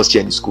do in the first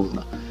year in the school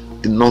now?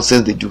 The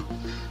nonsense they do.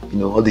 You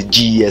know, all the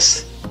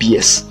GES,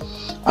 BS.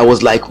 I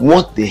was like,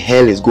 what the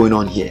hell is going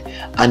on here?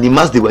 And the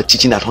maths they were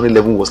teaching at 100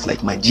 level was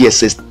like my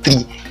GSS 3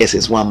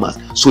 SS1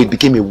 maths. So it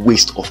became a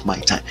waste of my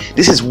time.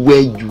 This is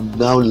where you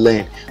now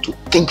learn to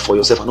think for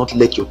yourself and not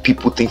let your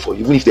people think for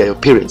you, even if they are your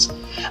parents.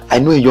 I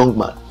know a young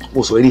man who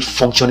was already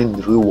functioning in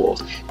the real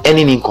world,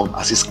 earning income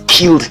as a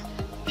skilled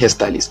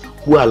hairstylist,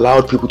 who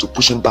allowed people to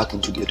push him back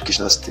into the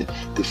educational system,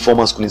 the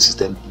formal schooling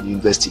system in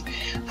university.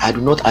 I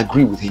do not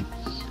agree with him.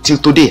 Till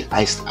today,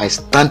 I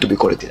stand to be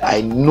corrected.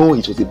 I know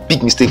it was a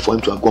big mistake for him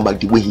to have gone back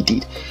the way he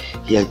did.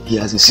 He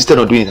has insisted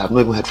on doing it. I've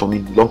not even heard from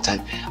him in a long time,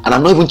 and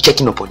I'm not even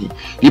checking up on him.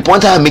 The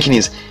point I'm making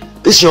is,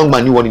 this young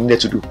man knew what he needed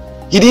to do.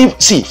 He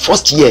didn't see.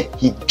 First year,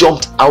 he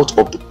jumped out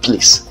of the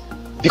place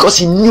because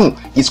he knew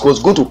it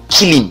was going to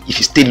kill him if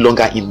he stayed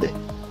longer in there.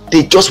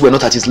 They just were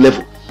not at his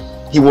level.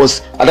 He was,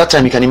 at that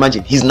time, you can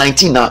imagine, he's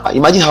 19 now.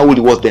 Imagine how old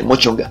he was then,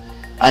 much younger,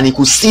 and he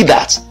could see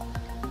that.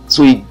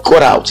 So he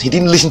got out. He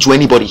didn't listen to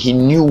anybody. He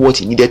knew what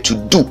he needed to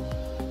do.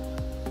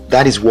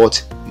 That is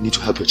what you need to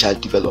help your child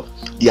develop.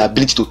 The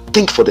ability to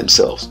think for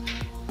themselves.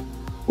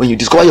 When you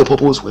discover your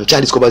purpose, when your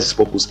child discovers his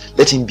purpose,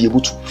 let him be able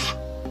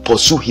to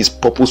pursue his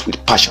purpose with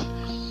passion.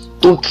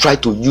 Don't try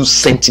to use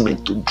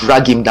sentiment to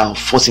drag him down,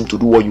 force him to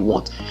do what you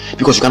want,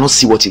 because you cannot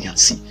see what he can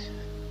see.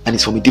 And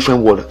it's from a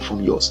different world from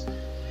yours.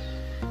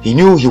 He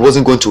knew he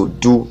wasn't going to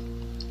do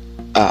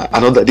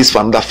this for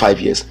another 5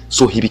 years,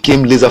 so he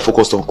became laser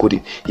focused on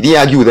coding. He didn't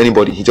argue with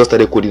anybody. He just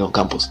started coding on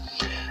campus.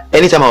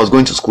 Anytime I was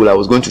going to school, I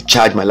was going to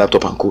charge my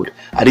laptop and code.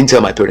 I didn't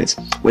tell my parents.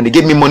 When they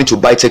gave me money to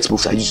buy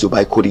textbooks, I used to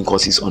buy coding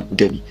courses on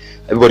Udemy.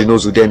 Everybody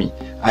knows Udemy.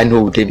 I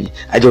know Udemy.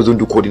 I just don't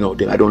do coding on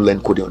Udemy. I don't learn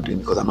coding on Udemy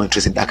because I'm not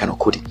interested in that kind of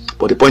coding.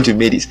 But the point we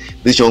made is,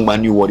 this young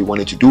man knew what he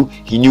wanted to do.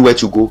 He knew where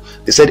to go.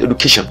 They said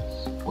education,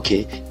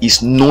 okay,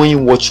 is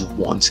knowing what you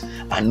want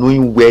and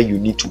knowing where you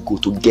need to go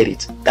to get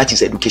it. That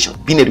is education.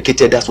 Being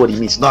educated, that's what it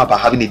means. It's not about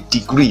having a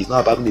degree. It's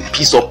not about having a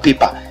piece of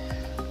paper.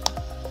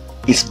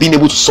 It's being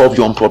able to solve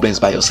your own problems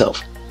by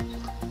yourself.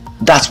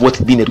 That's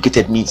what being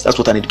educated means. That's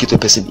what an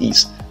educated person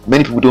is.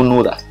 Many people don't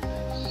know that.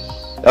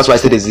 That's why I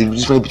said there's a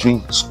difference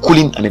between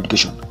schooling and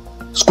education.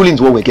 Schooling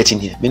is what we're getting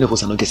here. Many of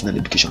us are not getting an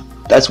education.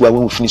 That's why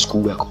when we finish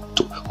school, we're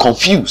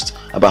confused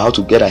about how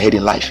to get ahead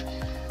in life.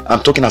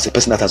 I'm talking as a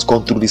person that has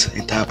gone through this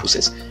entire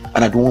process,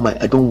 and I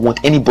don't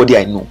want anybody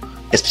I know,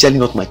 especially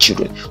not my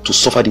children, to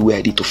suffer the way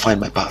I did to find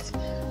my path.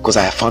 Because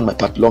I have found my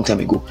path a long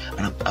time ago,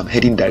 and I'm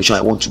heading in the direction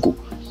I want to go.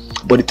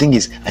 But the thing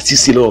is, I still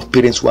see a lot of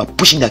parents who are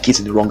pushing their kids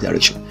in the wrong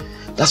direction.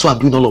 That's why I'm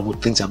doing all of the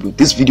things I'm doing.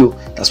 This video,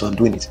 that's why I'm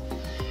doing it.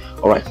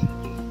 Alright.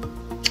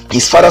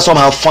 His father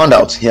somehow found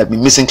out he had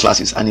been missing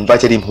classes and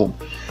invited him home.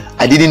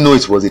 I didn't know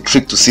it was a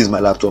trick to seize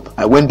my laptop.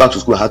 I went back to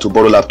school and had to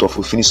borrow a laptop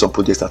to finish some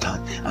projects at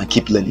hand and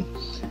keep learning.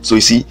 So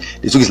you see,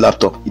 they took his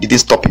laptop. It didn't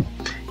stop him.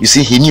 You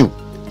see, he knew.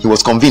 He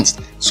was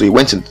convinced. So he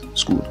went to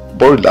school,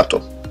 borrowed the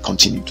laptop,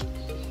 continued.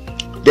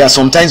 There are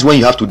some times when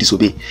you have to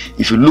disobey.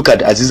 If you look at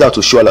Aziza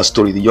Toshuala's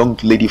story, the young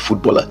lady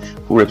footballer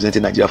who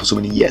represented Nigeria for so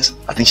many years,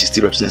 I think she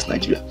still represents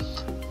Nigeria.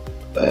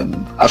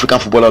 African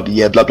Footballer of the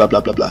Year, blah blah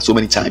blah blah blah. So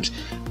many times,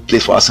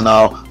 plays for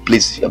Arsenal,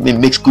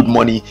 makes good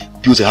money,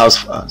 builds a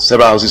house,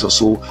 several houses or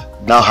so.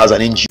 Now has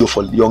an NGO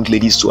for young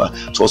ladies to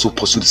also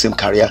pursue the same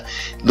career.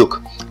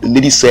 Look, the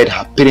lady said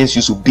her parents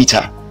used to beat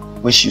her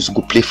when she used to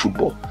go play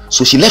football,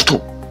 so she left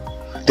home.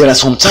 There are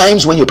some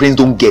times when your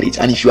parents don't get it,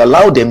 and if you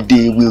allow them,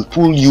 they will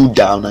pull you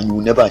down and you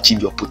will never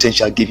achieve your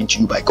potential given to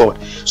you by God.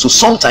 So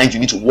sometimes you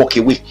need to walk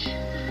away,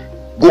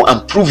 go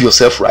and prove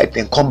yourself right,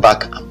 then come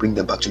back and bring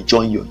them back to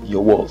join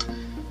your world.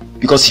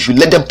 Because if you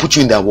let them put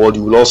you in their world,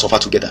 you will all suffer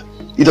together.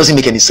 It doesn't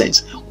make any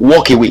sense.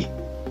 Walk away.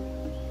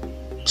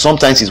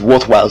 Sometimes it's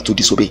worthwhile to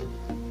disobey.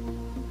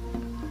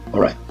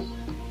 Alright.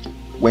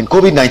 When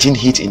COVID-19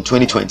 hit in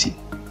 2020,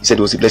 he said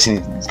it was a blessing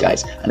in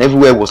disguise, and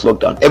everywhere was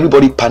locked down.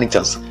 Everybody panicked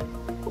and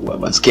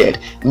scared.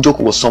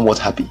 Njoku was somewhat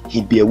happy.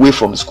 He'd be away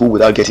from school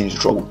without getting into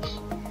trouble.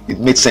 It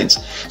made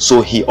sense.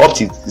 So he upped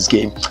his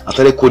game and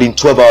started coding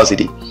 12 hours a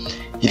day.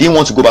 He didn't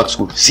want to go back to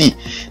school. See,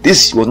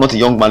 this was not a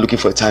young man looking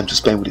for a time to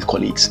spend with his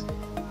colleagues.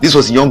 This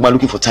was a young man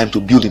looking for time to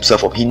build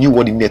himself up. He knew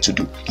what he needed to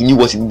do. He knew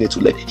what he needed to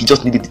learn. He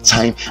just needed the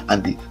time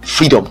and the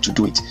freedom to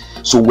do it.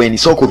 So when he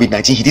saw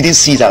COVID-19, he didn't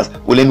see it as,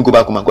 well, let me go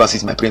back home and go and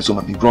sit in my parents' home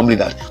and be grumbling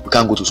that we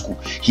can't go to school.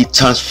 He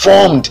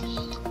transformed,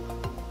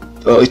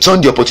 he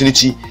turned the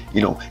opportunity,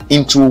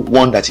 into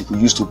one that he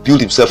could use to build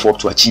himself up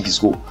to achieve his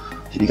goal.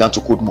 He began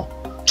to code more.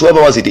 12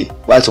 hours a day,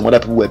 while some other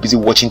people were busy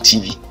watching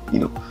TV,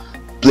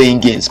 playing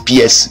games,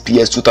 PS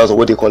 2000,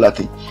 what they call that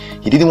thing.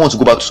 He didn't want to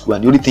go back to school,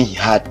 and the only thing he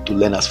had to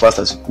learn as fast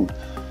as he could,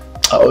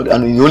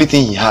 and the only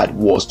thing he had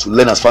was to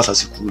learn as fast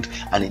as he could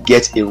and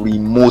get a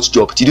remote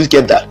job. Did you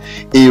get that?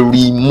 A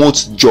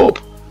remote job.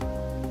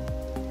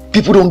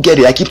 People don't get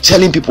it. I keep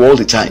telling people all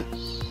the time.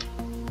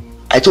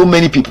 I told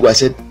many people, I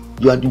said,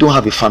 you don't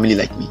have a family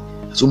like me.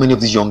 So many of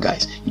these young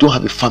guys, you don't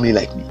have a family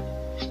like me.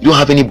 You don't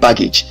have any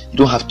baggage. You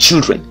don't have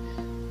children.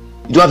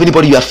 You don't have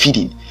anybody you are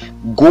feeding.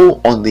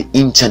 Go on the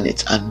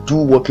internet and do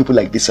what people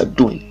like this are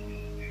doing.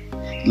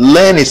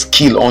 Learn a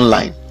skill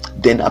online,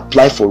 then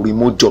apply for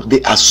remote jobs. There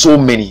are so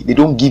many. They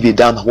don't give a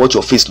damn what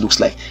your face looks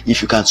like.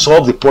 If you can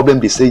solve the problem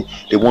they say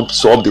they want to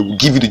solve, they will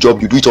give you the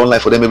job. You do it online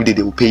for them every day,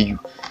 they will pay you.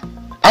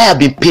 I have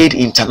been paid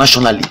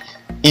internationally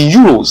in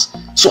euros,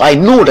 so I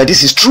know that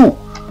this is true.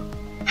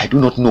 I do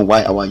not know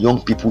why our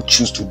young people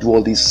choose to do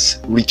all this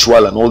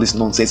ritual and all this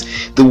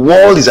nonsense. The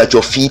world is at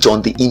your feet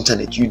on the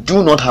internet. You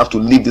do not have to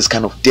live this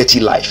kind of dirty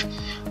life,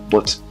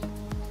 but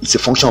it's a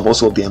function of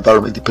also of the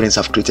environment the parents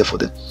have created for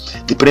them.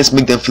 The parents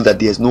make them feel that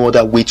there's no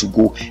other way to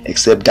go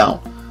except down.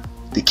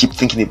 They keep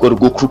thinking they've got to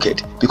go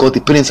crooked because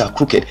the parents are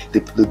crooked,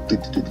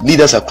 the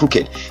leaders are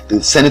crooked,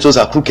 the senators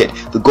are crooked,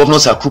 the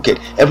governors are crooked.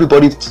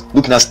 Everybody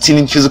looking at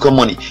stealing physical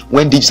money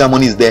when digital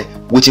money is there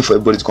waiting for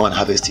everybody to come and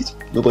harvest it.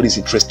 Nobody's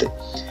interested.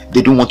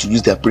 They don't want to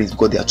use their brains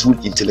because they are too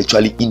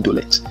intellectually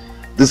indolent.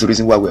 This is the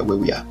reason why we're where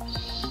we are.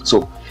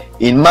 So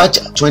in March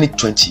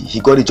 2020, he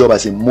got a job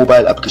as a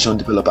mobile application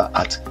developer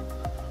at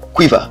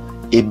Quiver,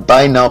 a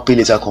buy now pay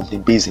later company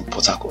based in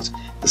Port Harcourt.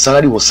 The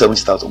salary was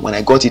 70,000. When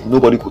I got it,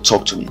 nobody could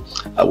talk to me.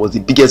 I was the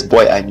biggest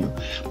boy I knew.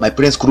 My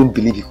parents couldn't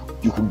believe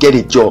you could get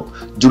a job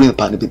during the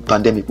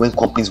pandemic when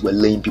companies were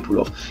laying people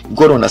off. You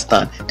got to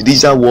understand, the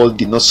digital world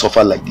did not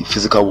suffer like the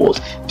physical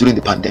world during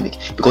the pandemic,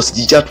 because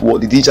the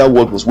digital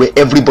world was where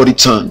everybody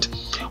turned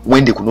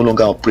when they could no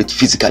longer operate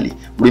physically.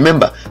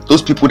 Remember,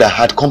 those people that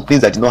had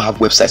companies that did not have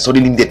websites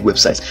suddenly needed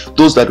websites.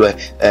 Those that were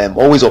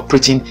always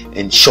operating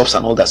in shops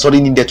and all that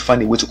suddenly needed to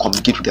find a way to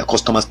communicate with their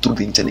customers through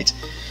the internet.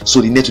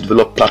 So they needed to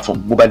develop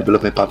platforms, mobile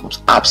development platforms,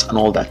 apps and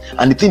all that.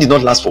 And the thing did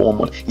not last for 1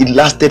 month. It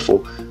lasted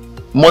for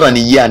more than a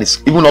year, and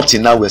it's even up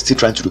till now we're still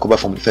trying to recover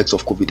from the effects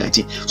of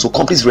COVID-19. So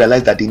companies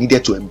realized that they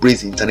needed to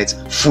embrace the internet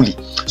fully.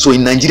 So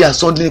in Nigeria,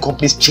 suddenly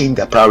companies changed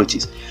their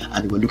priorities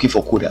and they were looking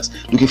for coders,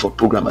 looking for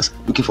programmers,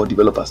 looking for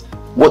developers.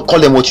 Call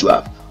them what you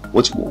have,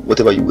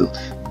 whatever you will.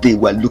 They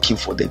were looking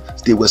for them.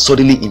 They were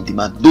suddenly in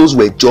demand. Those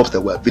were jobs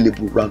that were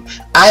available around.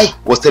 I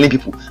was telling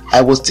people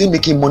I was still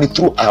making money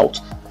throughout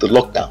the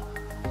lockdown.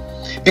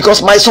 Because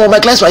some of my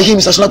clients were here,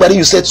 Mr. Solagbade,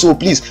 you said so,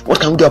 please, what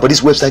can we do about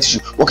this website issue?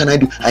 What can I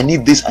do? I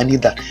need this, I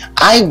need that.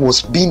 I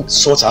was being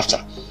sought after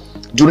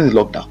during the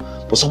lockdown.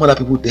 But some other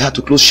people, they had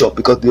to close shop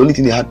because the only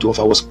thing they had to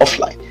offer was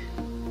offline.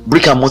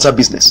 Brick and mortar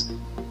business.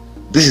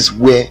 This is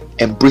where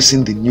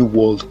embracing the new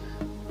world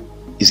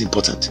is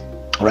important.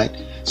 Alright?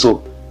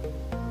 So,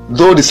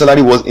 though the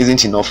salary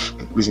isn't enough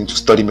reason to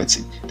study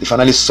medicine, they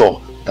finally saw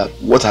that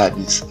what I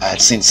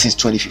had seen since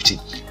 2015.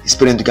 His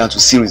parents began to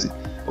see reason.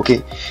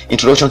 Okay,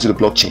 introduction to the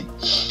blockchain.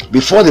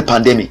 Before the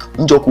pandemic,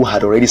 Njoku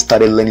had already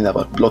started learning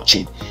about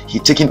blockchain.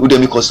 He'd taken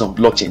Udemy courses on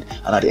blockchain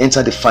and had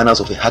entered the finals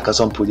of a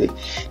hackathon project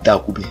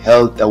that will be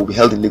held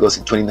in Lagos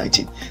in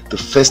 2019. The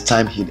first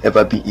time he'd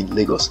ever be in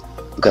Lagos.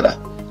 Look at that.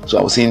 So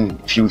I was saying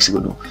a few weeks ago,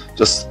 no,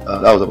 just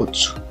that was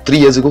about 3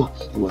 years ago.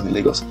 He was in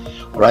Lagos.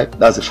 All right,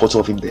 that's the photo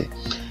of him there.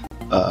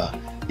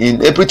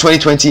 In April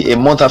 2020, a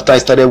month after I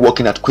started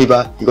working at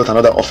Quiver, he got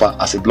another offer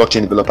as a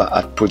blockchain developer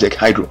at Project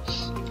Hydro.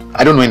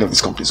 I don't know any of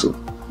this company, so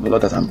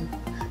not that I'm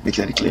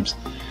making any claims.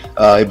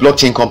 A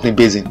blockchain company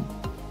based in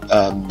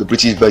the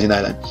British Virgin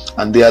Islands,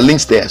 and there are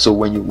links there. So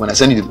when you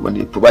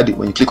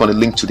click on the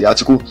link to the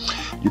article,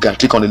 you can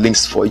click on the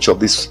links for each of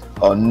these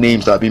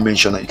names that have been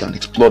mentioned, and you can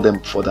explore them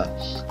further.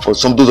 For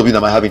those of you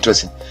that might have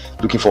interest in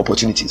looking for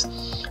opportunities,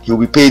 he will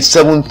be paid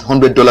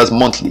 $700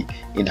 monthly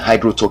in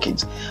Hydro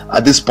tokens.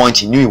 At this point,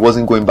 he knew he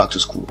wasn't going back to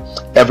school.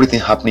 Everything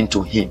happening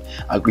to him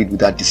agreed with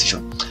that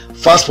decision.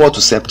 Fast forward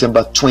to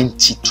September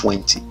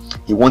 2020.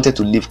 He wanted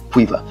to leave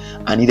Quiver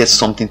and needed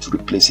something to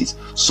replace it.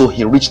 So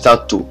he reached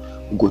out to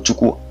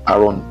Njoku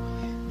Emmanuel,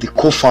 the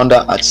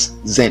co-founder at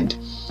Zend,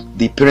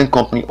 the parent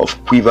company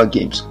of Quiver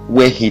Games,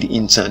 where he'd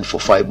interned for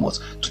 5 months,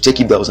 to check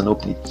if there was an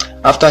opening.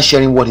 After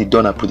sharing what he'd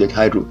done at Project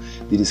Hydro,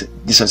 the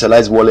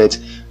decentralized wallet,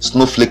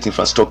 Snowflake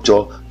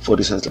infrastructure for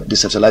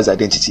decentralized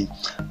identity,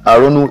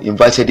 Emmanuel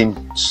invited him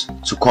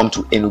to come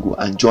to Enugu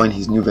and join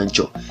his new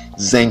venture,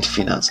 Zend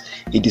Finance,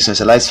 a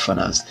decentralized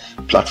finance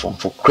platform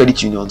for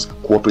credit unions,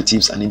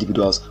 cooperatives, and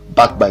individuals,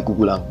 backed by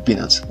Google and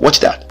Binance. Watch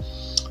that.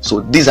 So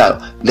there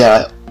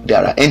are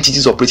there are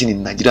entities operating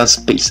in Nigerian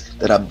space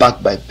that are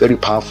backed by very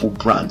powerful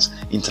brands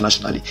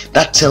internationally.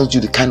 That tells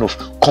you the kind of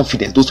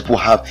confidence those people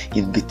have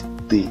in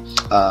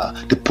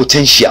the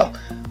potential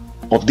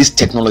of this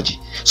technology.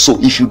 So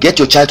if you get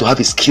your child to have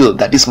a skill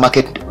that this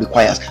market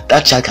requires,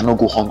 that child cannot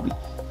go hungry.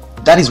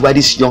 That is why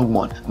this young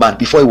man,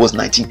 before he was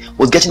 19,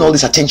 was getting all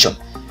this attention.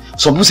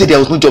 Some people say there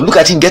was no job. Look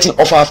at him getting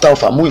offer after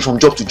offer, moving from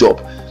job to job.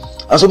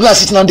 And some people are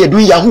sitting down there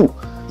doing Yahoo.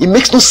 It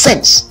makes no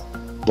sense.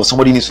 But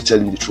somebody needs to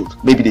tell you the truth.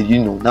 Maybe they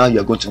didn't know. Now you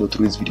are going to know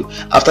through this video.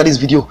 After this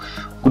video,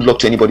 good luck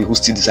to anybody who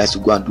still decides to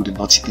go and do the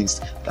naughty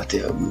things that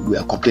we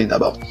are complaining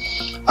about.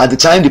 At the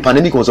time, the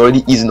pandemic was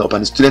already easing up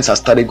and the students had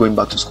started going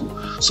back to school.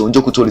 So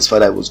Njoku told his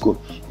father he was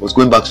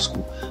going back to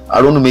school.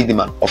 I want to make them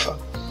an offer.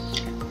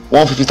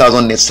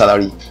 150,000 net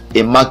salary,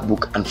 a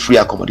MacBook, and free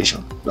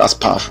accommodation. That's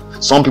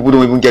powerful. Some people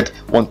don't even get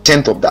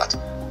 1/10 of that,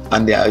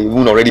 and there are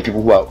even already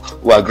people who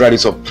are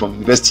graduates from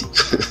university.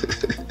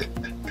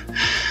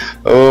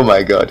 Oh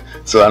my God.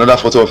 So another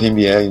photo of him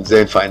here in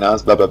Zen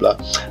Finance, blah blah blah.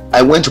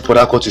 I went to Port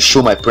Harcourt to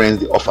show my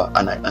parents the offer,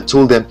 and I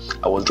told them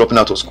I was dropping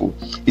out of school.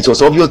 It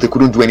was obvious they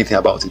couldn't do anything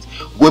about it.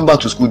 Going back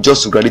to school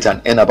just to graduate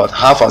and earn about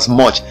half as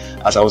much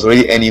as I was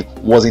already earning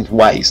wasn't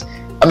wise.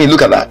 I mean,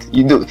 look at that.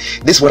 You know,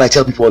 this is what I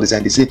tell people all the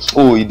time. They say,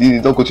 oh,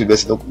 you don't go to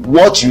university.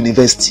 What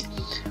university?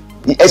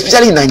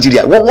 Especially in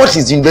Nigeria. What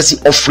is the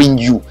university offering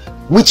you?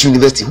 Which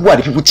university? Who are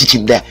the people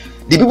teaching there?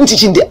 The people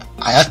teaching there,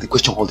 I ask the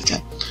question all the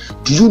time.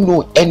 Do you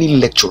know any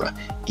lecturer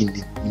in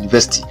the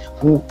university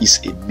who is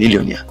a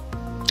millionaire?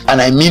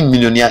 And I mean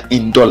millionaire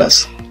in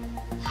dollars.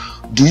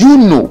 Do you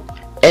know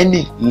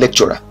any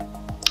lecturer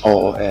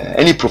or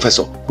any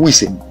professor who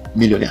is a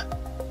millionaire?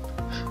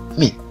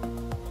 Me.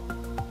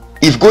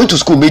 If going to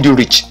school made you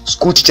rich,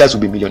 school teachers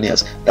will be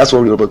millionaires. That's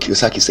what Robert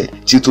Kiyosaki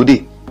said. Till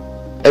today,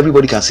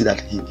 everybody can see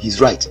that he's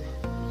right.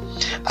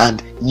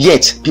 And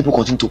yet, people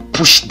continue to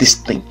push this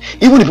thing.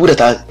 Even the people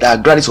that are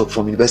graduates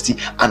from university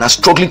and are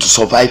struggling to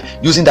survive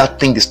using that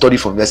thing they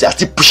studied from university are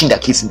still pushing their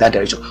kids in that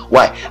direction.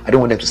 Why? I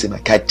don't want them to say my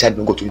child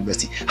don't go to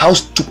university. How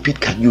stupid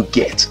can you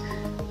get?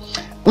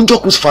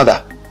 Njoku's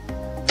father,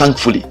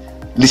 thankfully,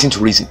 listen to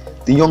reason.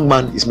 The young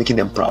man is making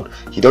them proud.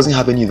 He doesn't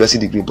have any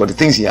university degree, but the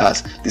things he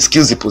has, the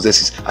skills he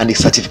possesses, and the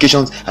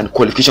certifications and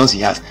qualifications he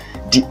has,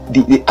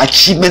 the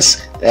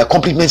achievements,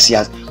 accomplishments he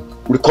has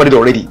recorded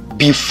already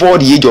before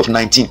the age of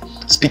 19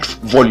 speak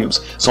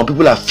volumes. Some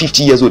people are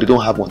 50 years old, they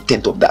don't have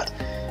 1/10 of that.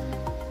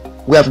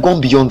 We have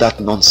gone beyond that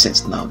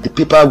nonsense now.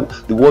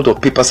 The world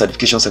of paper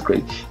certifications,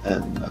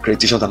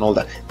 accreditations and all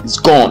that is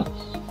gone.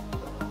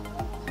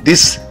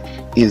 This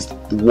is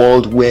the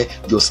world where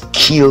your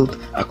skilled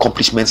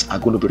accomplishments are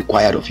going to be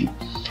required of you.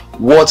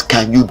 What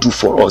can you do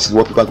for us is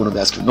what people are going to be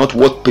asking. Not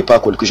what paper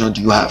qualification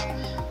do you have,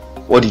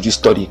 what did you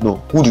study,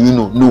 no. Who do you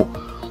know, no.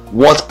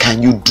 What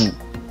can you do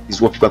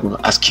is what people are going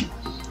to ask you.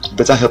 You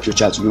better help your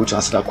child to be able to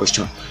answer that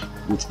question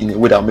in a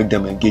way that will make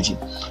them engaging,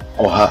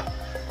 or her.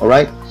 All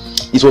right.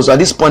 It was at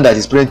this point that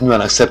his parents knew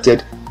and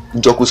accepted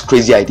Njoku's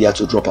crazy idea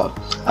to drop out.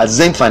 At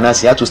Zen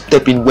Finance, he had to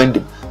step in when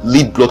the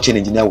lead blockchain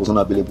engineer was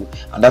unavailable,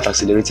 and that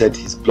accelerated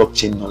his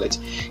blockchain knowledge.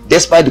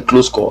 Despite the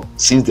close call,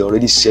 since they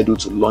already scheduled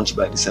to launch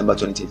by December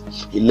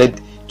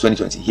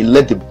 2020, he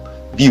led the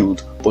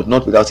build, but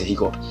not without a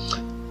hiccup.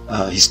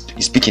 He's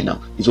speaking now.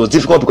 It was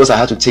difficult because I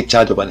had to take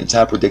charge of an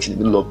entire project in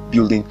the middle of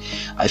building.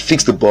 I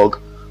fixed the bug,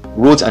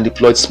 wrote and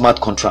deployed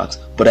smart contracts,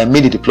 but I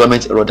made a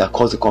deployment error that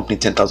cost the company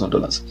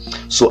 $10,000.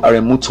 So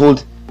Aronu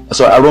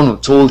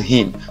told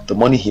him the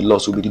money he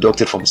lost will be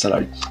deducted from his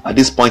salary. At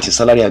this point, his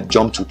salary had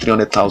jumped to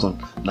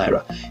 300,000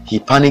 naira. He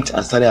panicked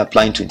and started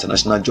applying to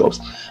international jobs.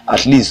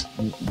 At least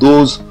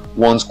those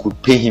ones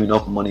could pay him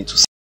enough money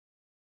to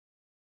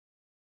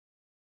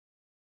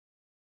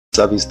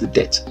service the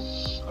debt.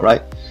 All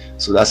right.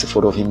 So that's a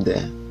photo of him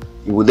there.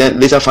 You would then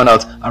later find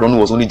out Aronu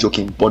was only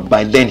joking, but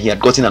by then he had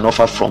gotten an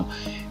offer from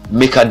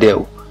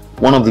MakerDAO,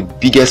 one of the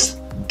biggest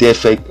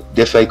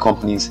DeFi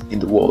companies in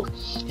the world.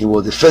 He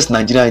was the first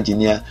Nigerian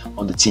engineer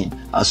on the team.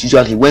 As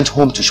usual, he went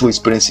home to show his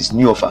parents his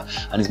new offer,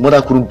 and his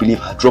mother couldn't believe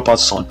her dropout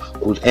son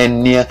could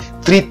earn near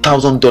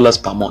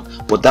 $3,000 per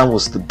month. But that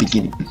was the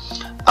beginning.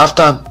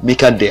 After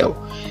MakerDAO,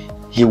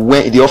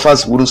 the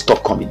offers wouldn't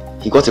stop coming.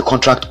 He got a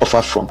contract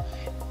offer from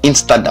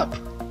Instadap,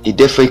 a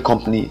DeFi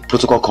company,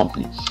 protocol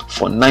company,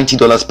 for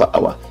 $90 per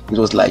hour. It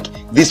was like,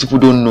 these people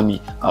don't know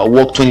me, I'll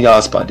work 20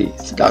 hours per day.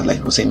 So that was like,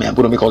 he was saying, man, I'm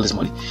going to make all this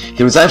money.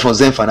 He resigned from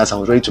Zen Finance and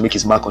was ready to make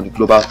his mark on the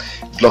global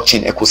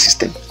blockchain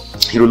ecosystem.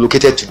 He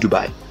relocated to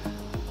Dubai.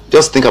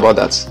 Just think about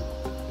that.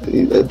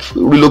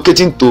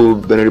 Relocating to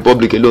Benin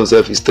Republic alone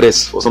is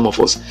stress for some of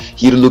us.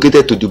 He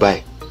relocated to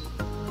Dubai.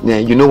 Yeah,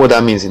 you know what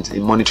that means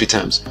in monetary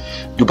terms.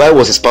 Dubai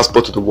was his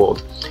passport to the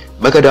world.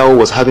 MakerDAO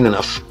was having an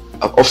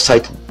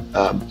off-site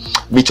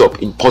meetup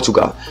in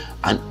Portugal,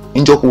 and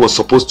Njoku was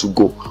supposed to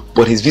go,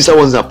 but his visa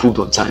wasn't approved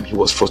on time. He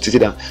was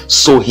frustrated, and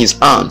so his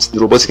aunt, the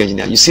robotic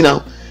engineer, you see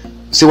now,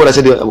 see what I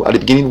said at the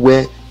beginning,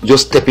 where you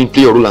just step in,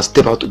 play your role, and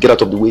step out to get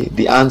out of the way.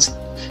 The aunt,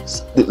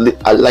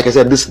 like I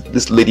said,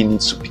 this lady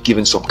needs to be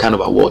given some kind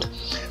of award.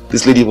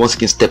 this lady once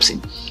again steps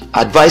in,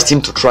 advised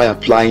him to try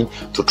applying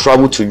to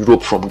travel to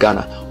Europe from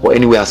Ghana or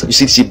anywhere else. You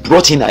see, she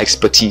brought in her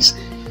expertise.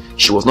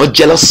 She was not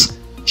jealous.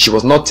 She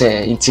was not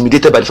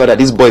intimidated by the fact that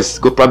these boys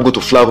probably go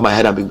to fly over my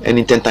head and be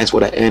earning 10 times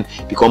what I earn,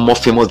 become more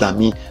famous than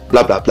me,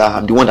 blah blah blah.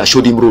 I'm the one that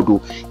showed him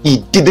road. He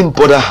didn't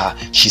bother her.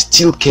 She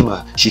still came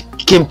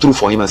through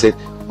for him and said,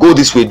 go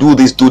this way, do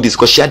this,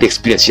 because she had the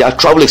experience. She had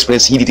travel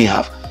experience he didn't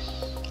have,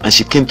 and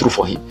she came through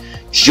for him.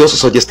 She also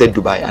suggested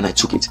Dubai, and I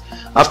took it.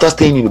 After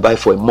staying in Dubai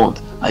for a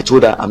month, I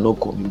told her I'm not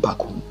coming back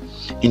home.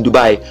 In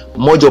Dubai,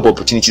 more job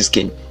opportunities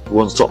came. He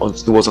was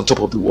on top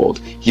of the world.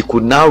 He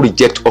could now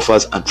reject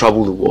offers and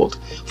travel the world.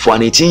 For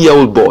an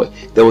 18-year-old boy,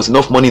 there was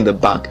enough money in the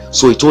bank,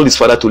 so he told his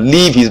father to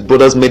leave his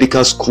brother's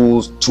medical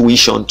school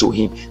tuition to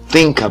him.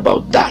 Think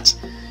about that.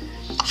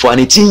 For an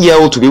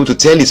 18-year-old to be able to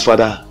tell his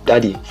father,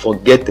 Daddy,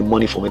 forget the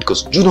money for medical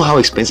school. Do you know how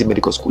expensive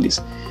medical school is?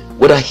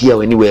 Whether here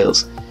or anywhere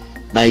else.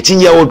 An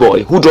 18-year-old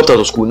boy who dropped out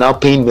of school now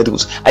paying medical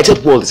school. I tell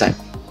people all the time,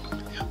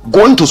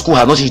 going to school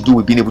has nothing to do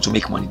with being able to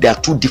make money. They are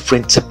two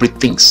different,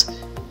 separate things.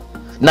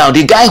 Now,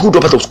 the guy who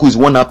dropped out of school is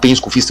one now paying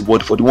school fees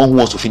for the one who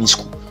wants to finish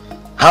school.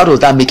 How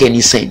does that make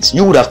any sense?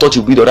 You would have thought it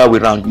would be the other way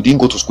around. You didn't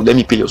go to school, let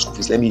me pay your school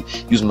fees. Let me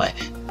use my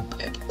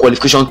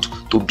qualification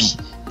to be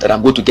that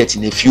I'm going to get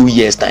in a few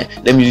years' time.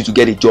 Let me use to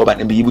get a job and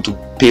then be able to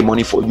pay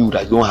money for you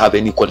that don't have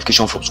any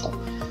qualification from school.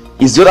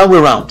 It's the other way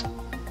around.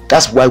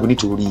 That's why we need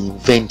to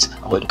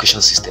reinvent our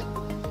education system.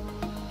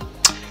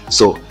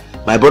 So,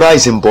 my brother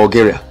is in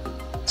Bulgaria.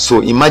 So,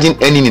 imagine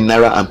earning in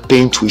Naira and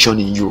paying tuition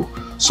in Euro.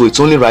 So,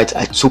 it's only right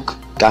I took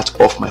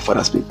that off my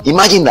father's pay.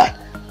 Imagine that.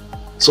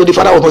 So the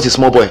father was not a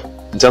small boy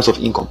in terms of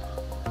income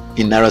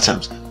in Naira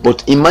terms,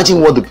 but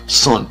imagine what the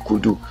son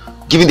could do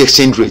given the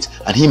exchange rate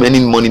and him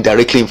earning money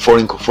directly in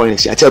foreign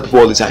exchange. I tell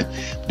people all the time,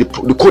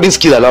 the coding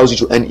skill allows you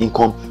to earn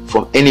income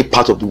from any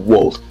part of the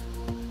world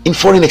in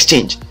foreign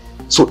exchange.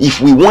 So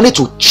if we wanted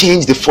to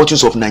change the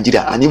fortunes of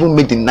Nigeria and even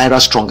make the Naira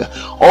stronger,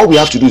 all we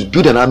have to do is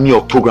build an army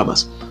of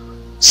programmers.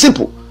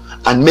 Simple.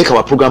 And make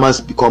our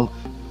programmers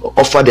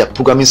offer their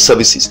programming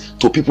services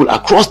to people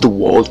across the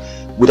world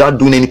without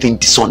doing anything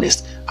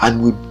dishonest,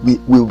 and we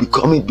will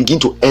begin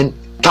to earn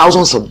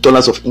thousands of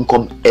dollars of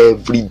income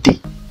every day.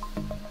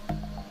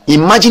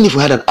 Imagine if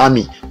we had an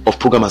army of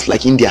programmers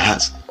like India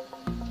has.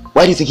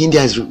 Why do you think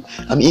India is?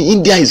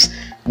 India is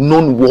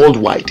known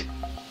worldwide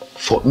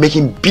for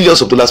making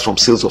billions of dollars from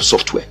sales of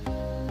software.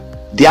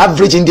 The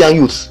average Indian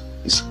youth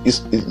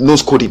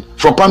knows coding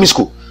from primary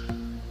school.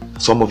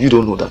 Some of you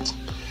don't know that.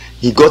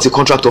 He got a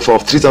contract offer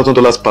of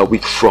 $3,000 per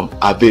week from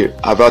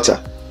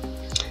Avatar,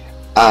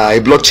 a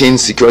blockchain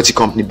security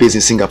company based in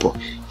Singapore.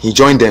 He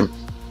joined them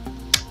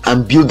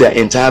and built their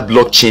entire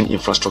blockchain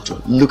infrastructure.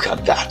 Look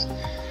at that.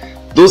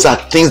 Those are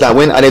things that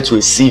when added to a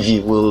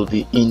CV will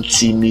be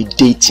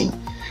intimidating.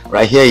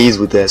 Right here he is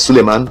with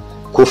Suleiman,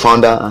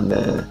 co-founder and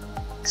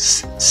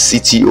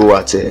CTO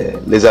at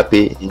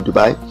Laserpay in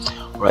Dubai.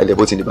 Right, they're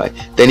both in Dubai.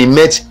 Then he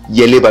met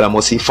Yele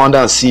Balamosi, founder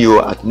and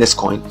CEO at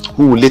Nestcoin,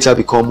 who will later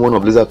become one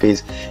of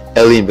Laserpay's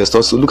early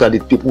investors. So look at the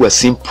people who were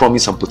seeing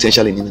promise and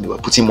potential in him, and they were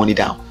putting money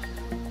down.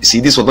 You see,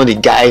 this was not a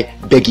guy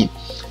begging.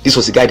 This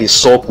was a guy they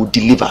saw could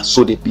deliver,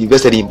 so they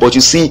invested in him. But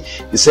you see,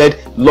 he said,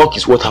 luck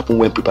is what happens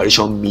when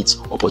preparation meets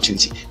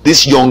opportunity.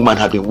 This young man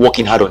had been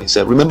working hard on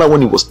himself. Remember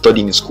when he was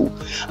studying in school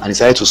and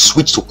decided to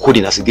switch to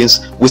coding as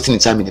against wasting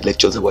his time in the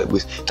lectures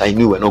that he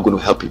knew were not going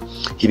to help him.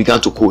 He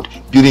began to code,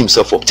 building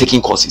himself up,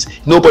 taking courses.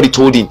 Nobody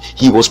told him.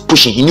 He was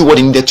pushing. He knew what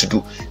he needed to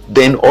do.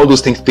 Then all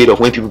those things paid off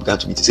when people began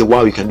to meet. They say,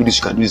 wow, you can do this,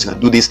 you can do this, you can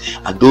do this.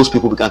 And those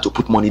people began to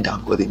put money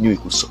down because they knew he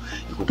could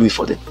do it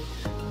for them.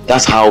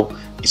 That's how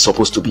it's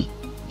supposed to be.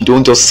 You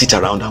don't just sit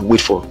around and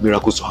wait for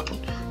miracles to happen.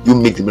 You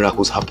make the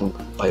miracles happen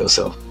by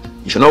yourself.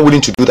 If you're not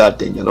willing to do that,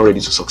 then you're not ready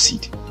to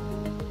succeed.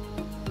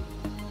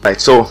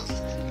 Right, so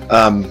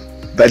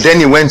but then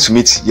he went to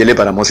meet Yele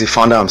Balamosi,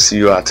 founder and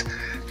CEO at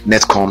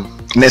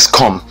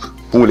Nestcom,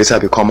 who will later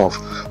become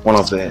one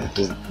of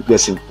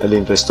the early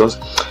investors.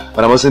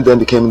 Balamosi then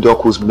became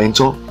Njoku's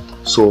mentor.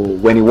 So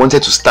when he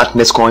wanted to start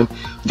Nestcoin,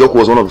 Njoku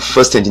was one of the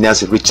first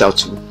engineers he reached out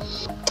to.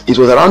 It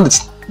was around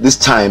this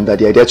time that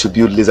the idea to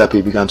build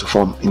Laserpay began to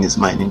form in his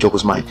mind, in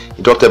Njoku's mind.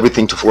 He dropped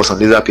everything to focus on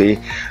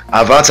Laserpay.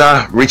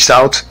 Avatar reached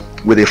out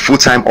with a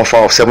full-time offer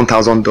of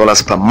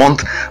 $7,000 per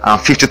month and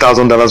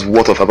 $50,000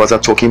 worth of Avatar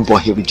token,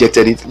 but he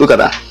rejected it. Look at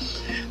that.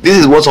 This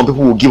is what some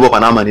people will give up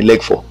an arm and a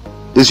leg for.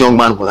 This young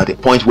man was at a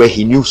point where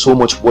he knew so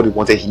much what he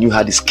wanted. He knew he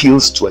had the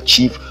skills to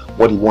achieve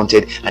what he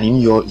wanted, and he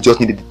knew he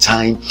just needed the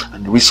time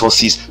and the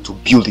resources to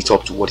build it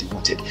up to what he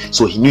wanted.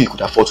 So he knew he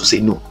could afford to say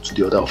no to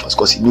the other offers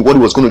because he knew what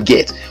he was going to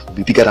get would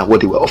be bigger than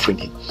what they were offering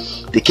him.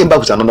 They came back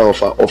with another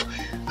offer of,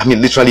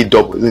 literally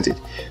double, isn't it?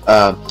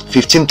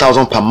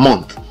 $15,000 per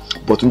month.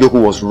 But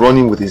Njoku was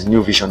running with his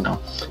new vision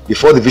now.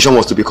 Before the vision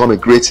was to become a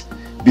great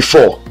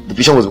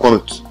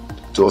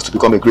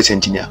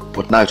engineer,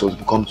 but now it was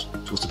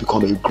to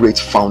become a great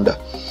founder.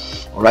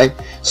 All right.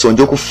 So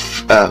Njoku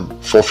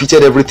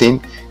forfeited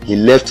everything. He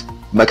left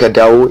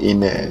Macadao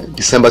in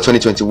December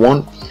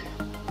 2021.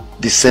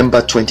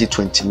 December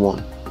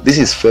 2021. This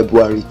is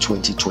February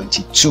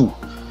 2022,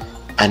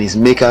 and his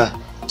maker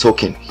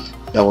token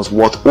that was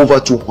worth over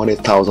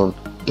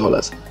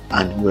 $200,000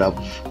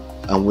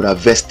 and would have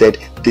vested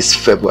this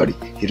February.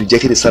 He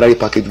rejected a salary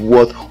package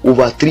worth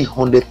over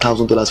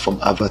 $300,000 from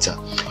Avatar,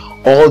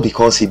 all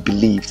because he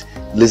believed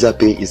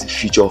LaserPay is the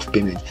future of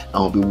payment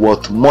and will be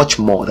worth much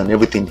more than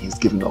everything he's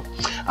given up,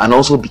 and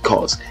also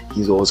because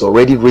he was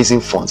already raising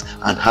funds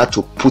and had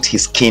to put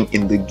his skin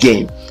in the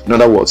game. In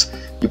other words,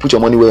 you put your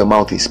money where your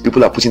mouth is.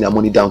 People are putting their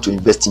money down to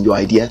invest in your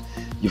idea.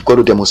 You've got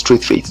to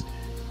demonstrate faith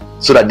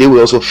so that they will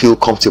also feel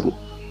comfortable,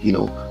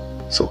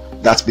 so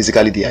that's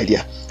basically the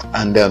idea.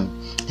 And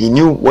he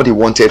knew what he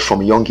wanted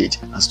from a young age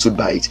and stood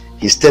by it.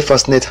 His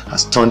steadfastness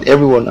has turned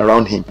everyone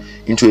around him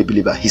into a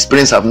believer. His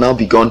parents have now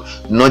begun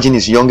nudging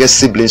his youngest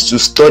siblings to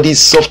study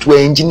software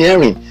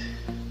engineering.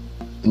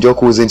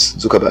 Njoku isn't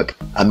Zuckerberg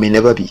and may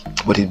never be,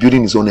 but he's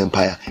building his own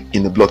empire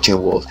in the blockchain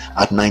world.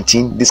 At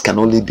 19, this can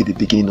only be the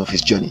beginning of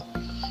his journey,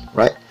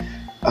 right?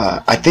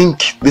 I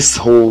think this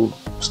whole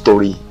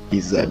story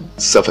is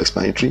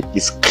self-explanatory.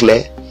 It's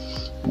clear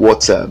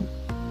what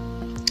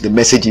the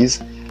message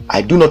is.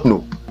 I do not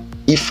know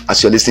if,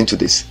 as you're listening to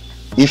this,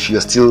 if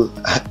you're still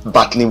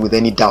battling with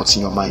any doubts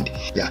in your mind.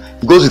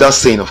 It goes without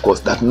saying, of course,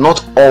 that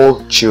not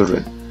all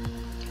children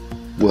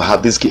will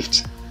have this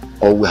gift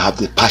or will have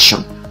the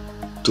passion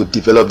to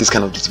develop this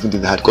kind of discipline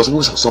in the heart,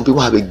 because some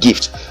people have a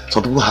gift,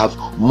 some people have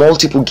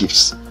multiple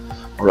gifts,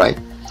 all right,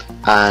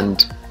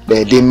 and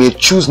they may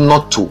choose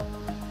not to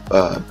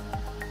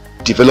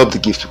develop the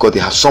gift because they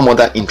have some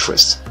other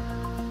interest,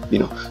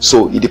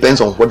 so it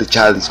depends on what the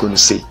child is going to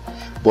say.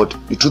 But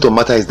the truth of the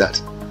matter is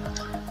that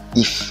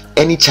if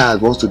any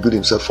child wants to build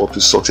himself up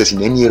to success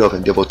in any area of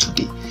endeavor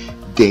today,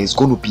 there is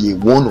going to be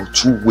one or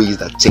two ways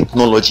that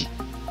technology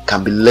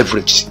can be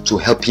leveraged to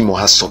help him or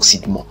her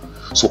succeed more.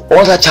 So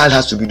all that child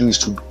has to be doing is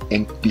to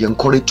be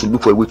encouraged to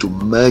look for a way to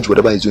merge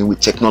whatever he's doing with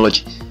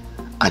technology,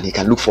 and he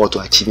can look forward to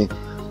achieving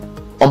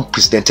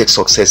unprecedented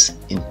success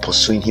in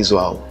pursuing his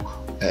or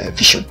her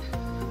vision.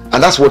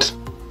 And that's what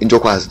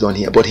Njoku has done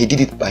here, but he did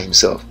it by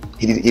himself.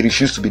 He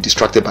refused to be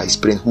distracted by his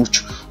parents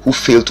who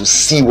failed to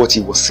see what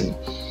he was seeing.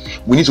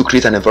 We need to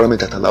create an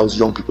environment that allows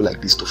young people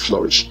like this to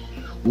flourish,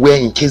 where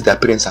in case their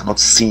parents are not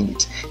seeing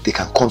it, they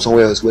can come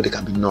somewhere else where they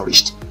can be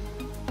nourished,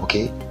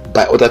 okay,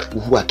 by other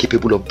people who are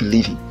capable of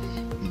believing.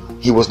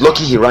 He was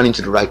lucky he ran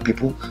into the right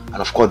people, and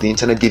of course the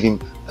internet gave him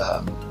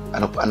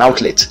an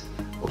outlet,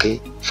 okay,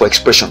 for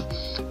expression.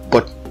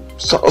 But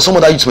some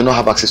other youths may not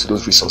have access to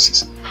those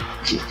resources,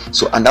 okay.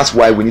 So, and that's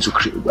why we need to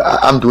create.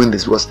 I'm doing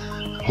this because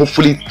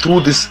hopefully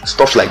through this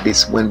stuff like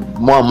this, when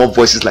more and more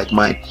voices like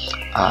mine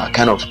are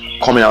kind of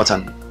coming out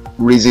and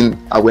raising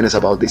awareness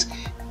about this,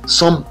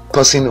 some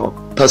person or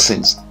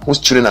persons whose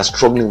children are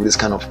struggling with this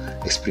kind of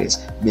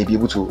experience may be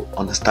able to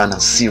understand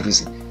and see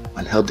reason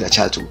and help their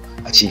child to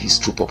achieve his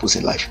true purpose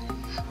in life.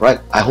 Right?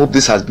 I hope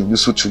this has been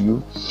useful to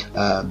you.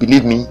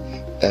 Believe me,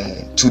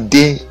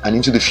 today and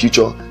into the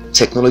future,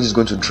 technology is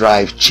going to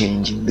drive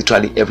change in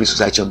literally every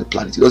society on the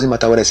planet. It doesn't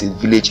matter whether it's a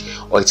village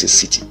or it's a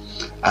city.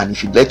 And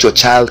if you let your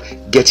child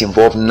get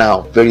involved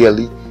now, very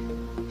early,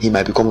 he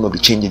might become one of the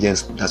change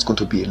agents that's going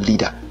to be a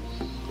leader.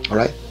 All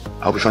right?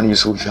 I'll be finding you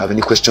useful. If you have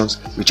any questions,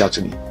 reach out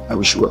to me. I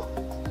wish you well.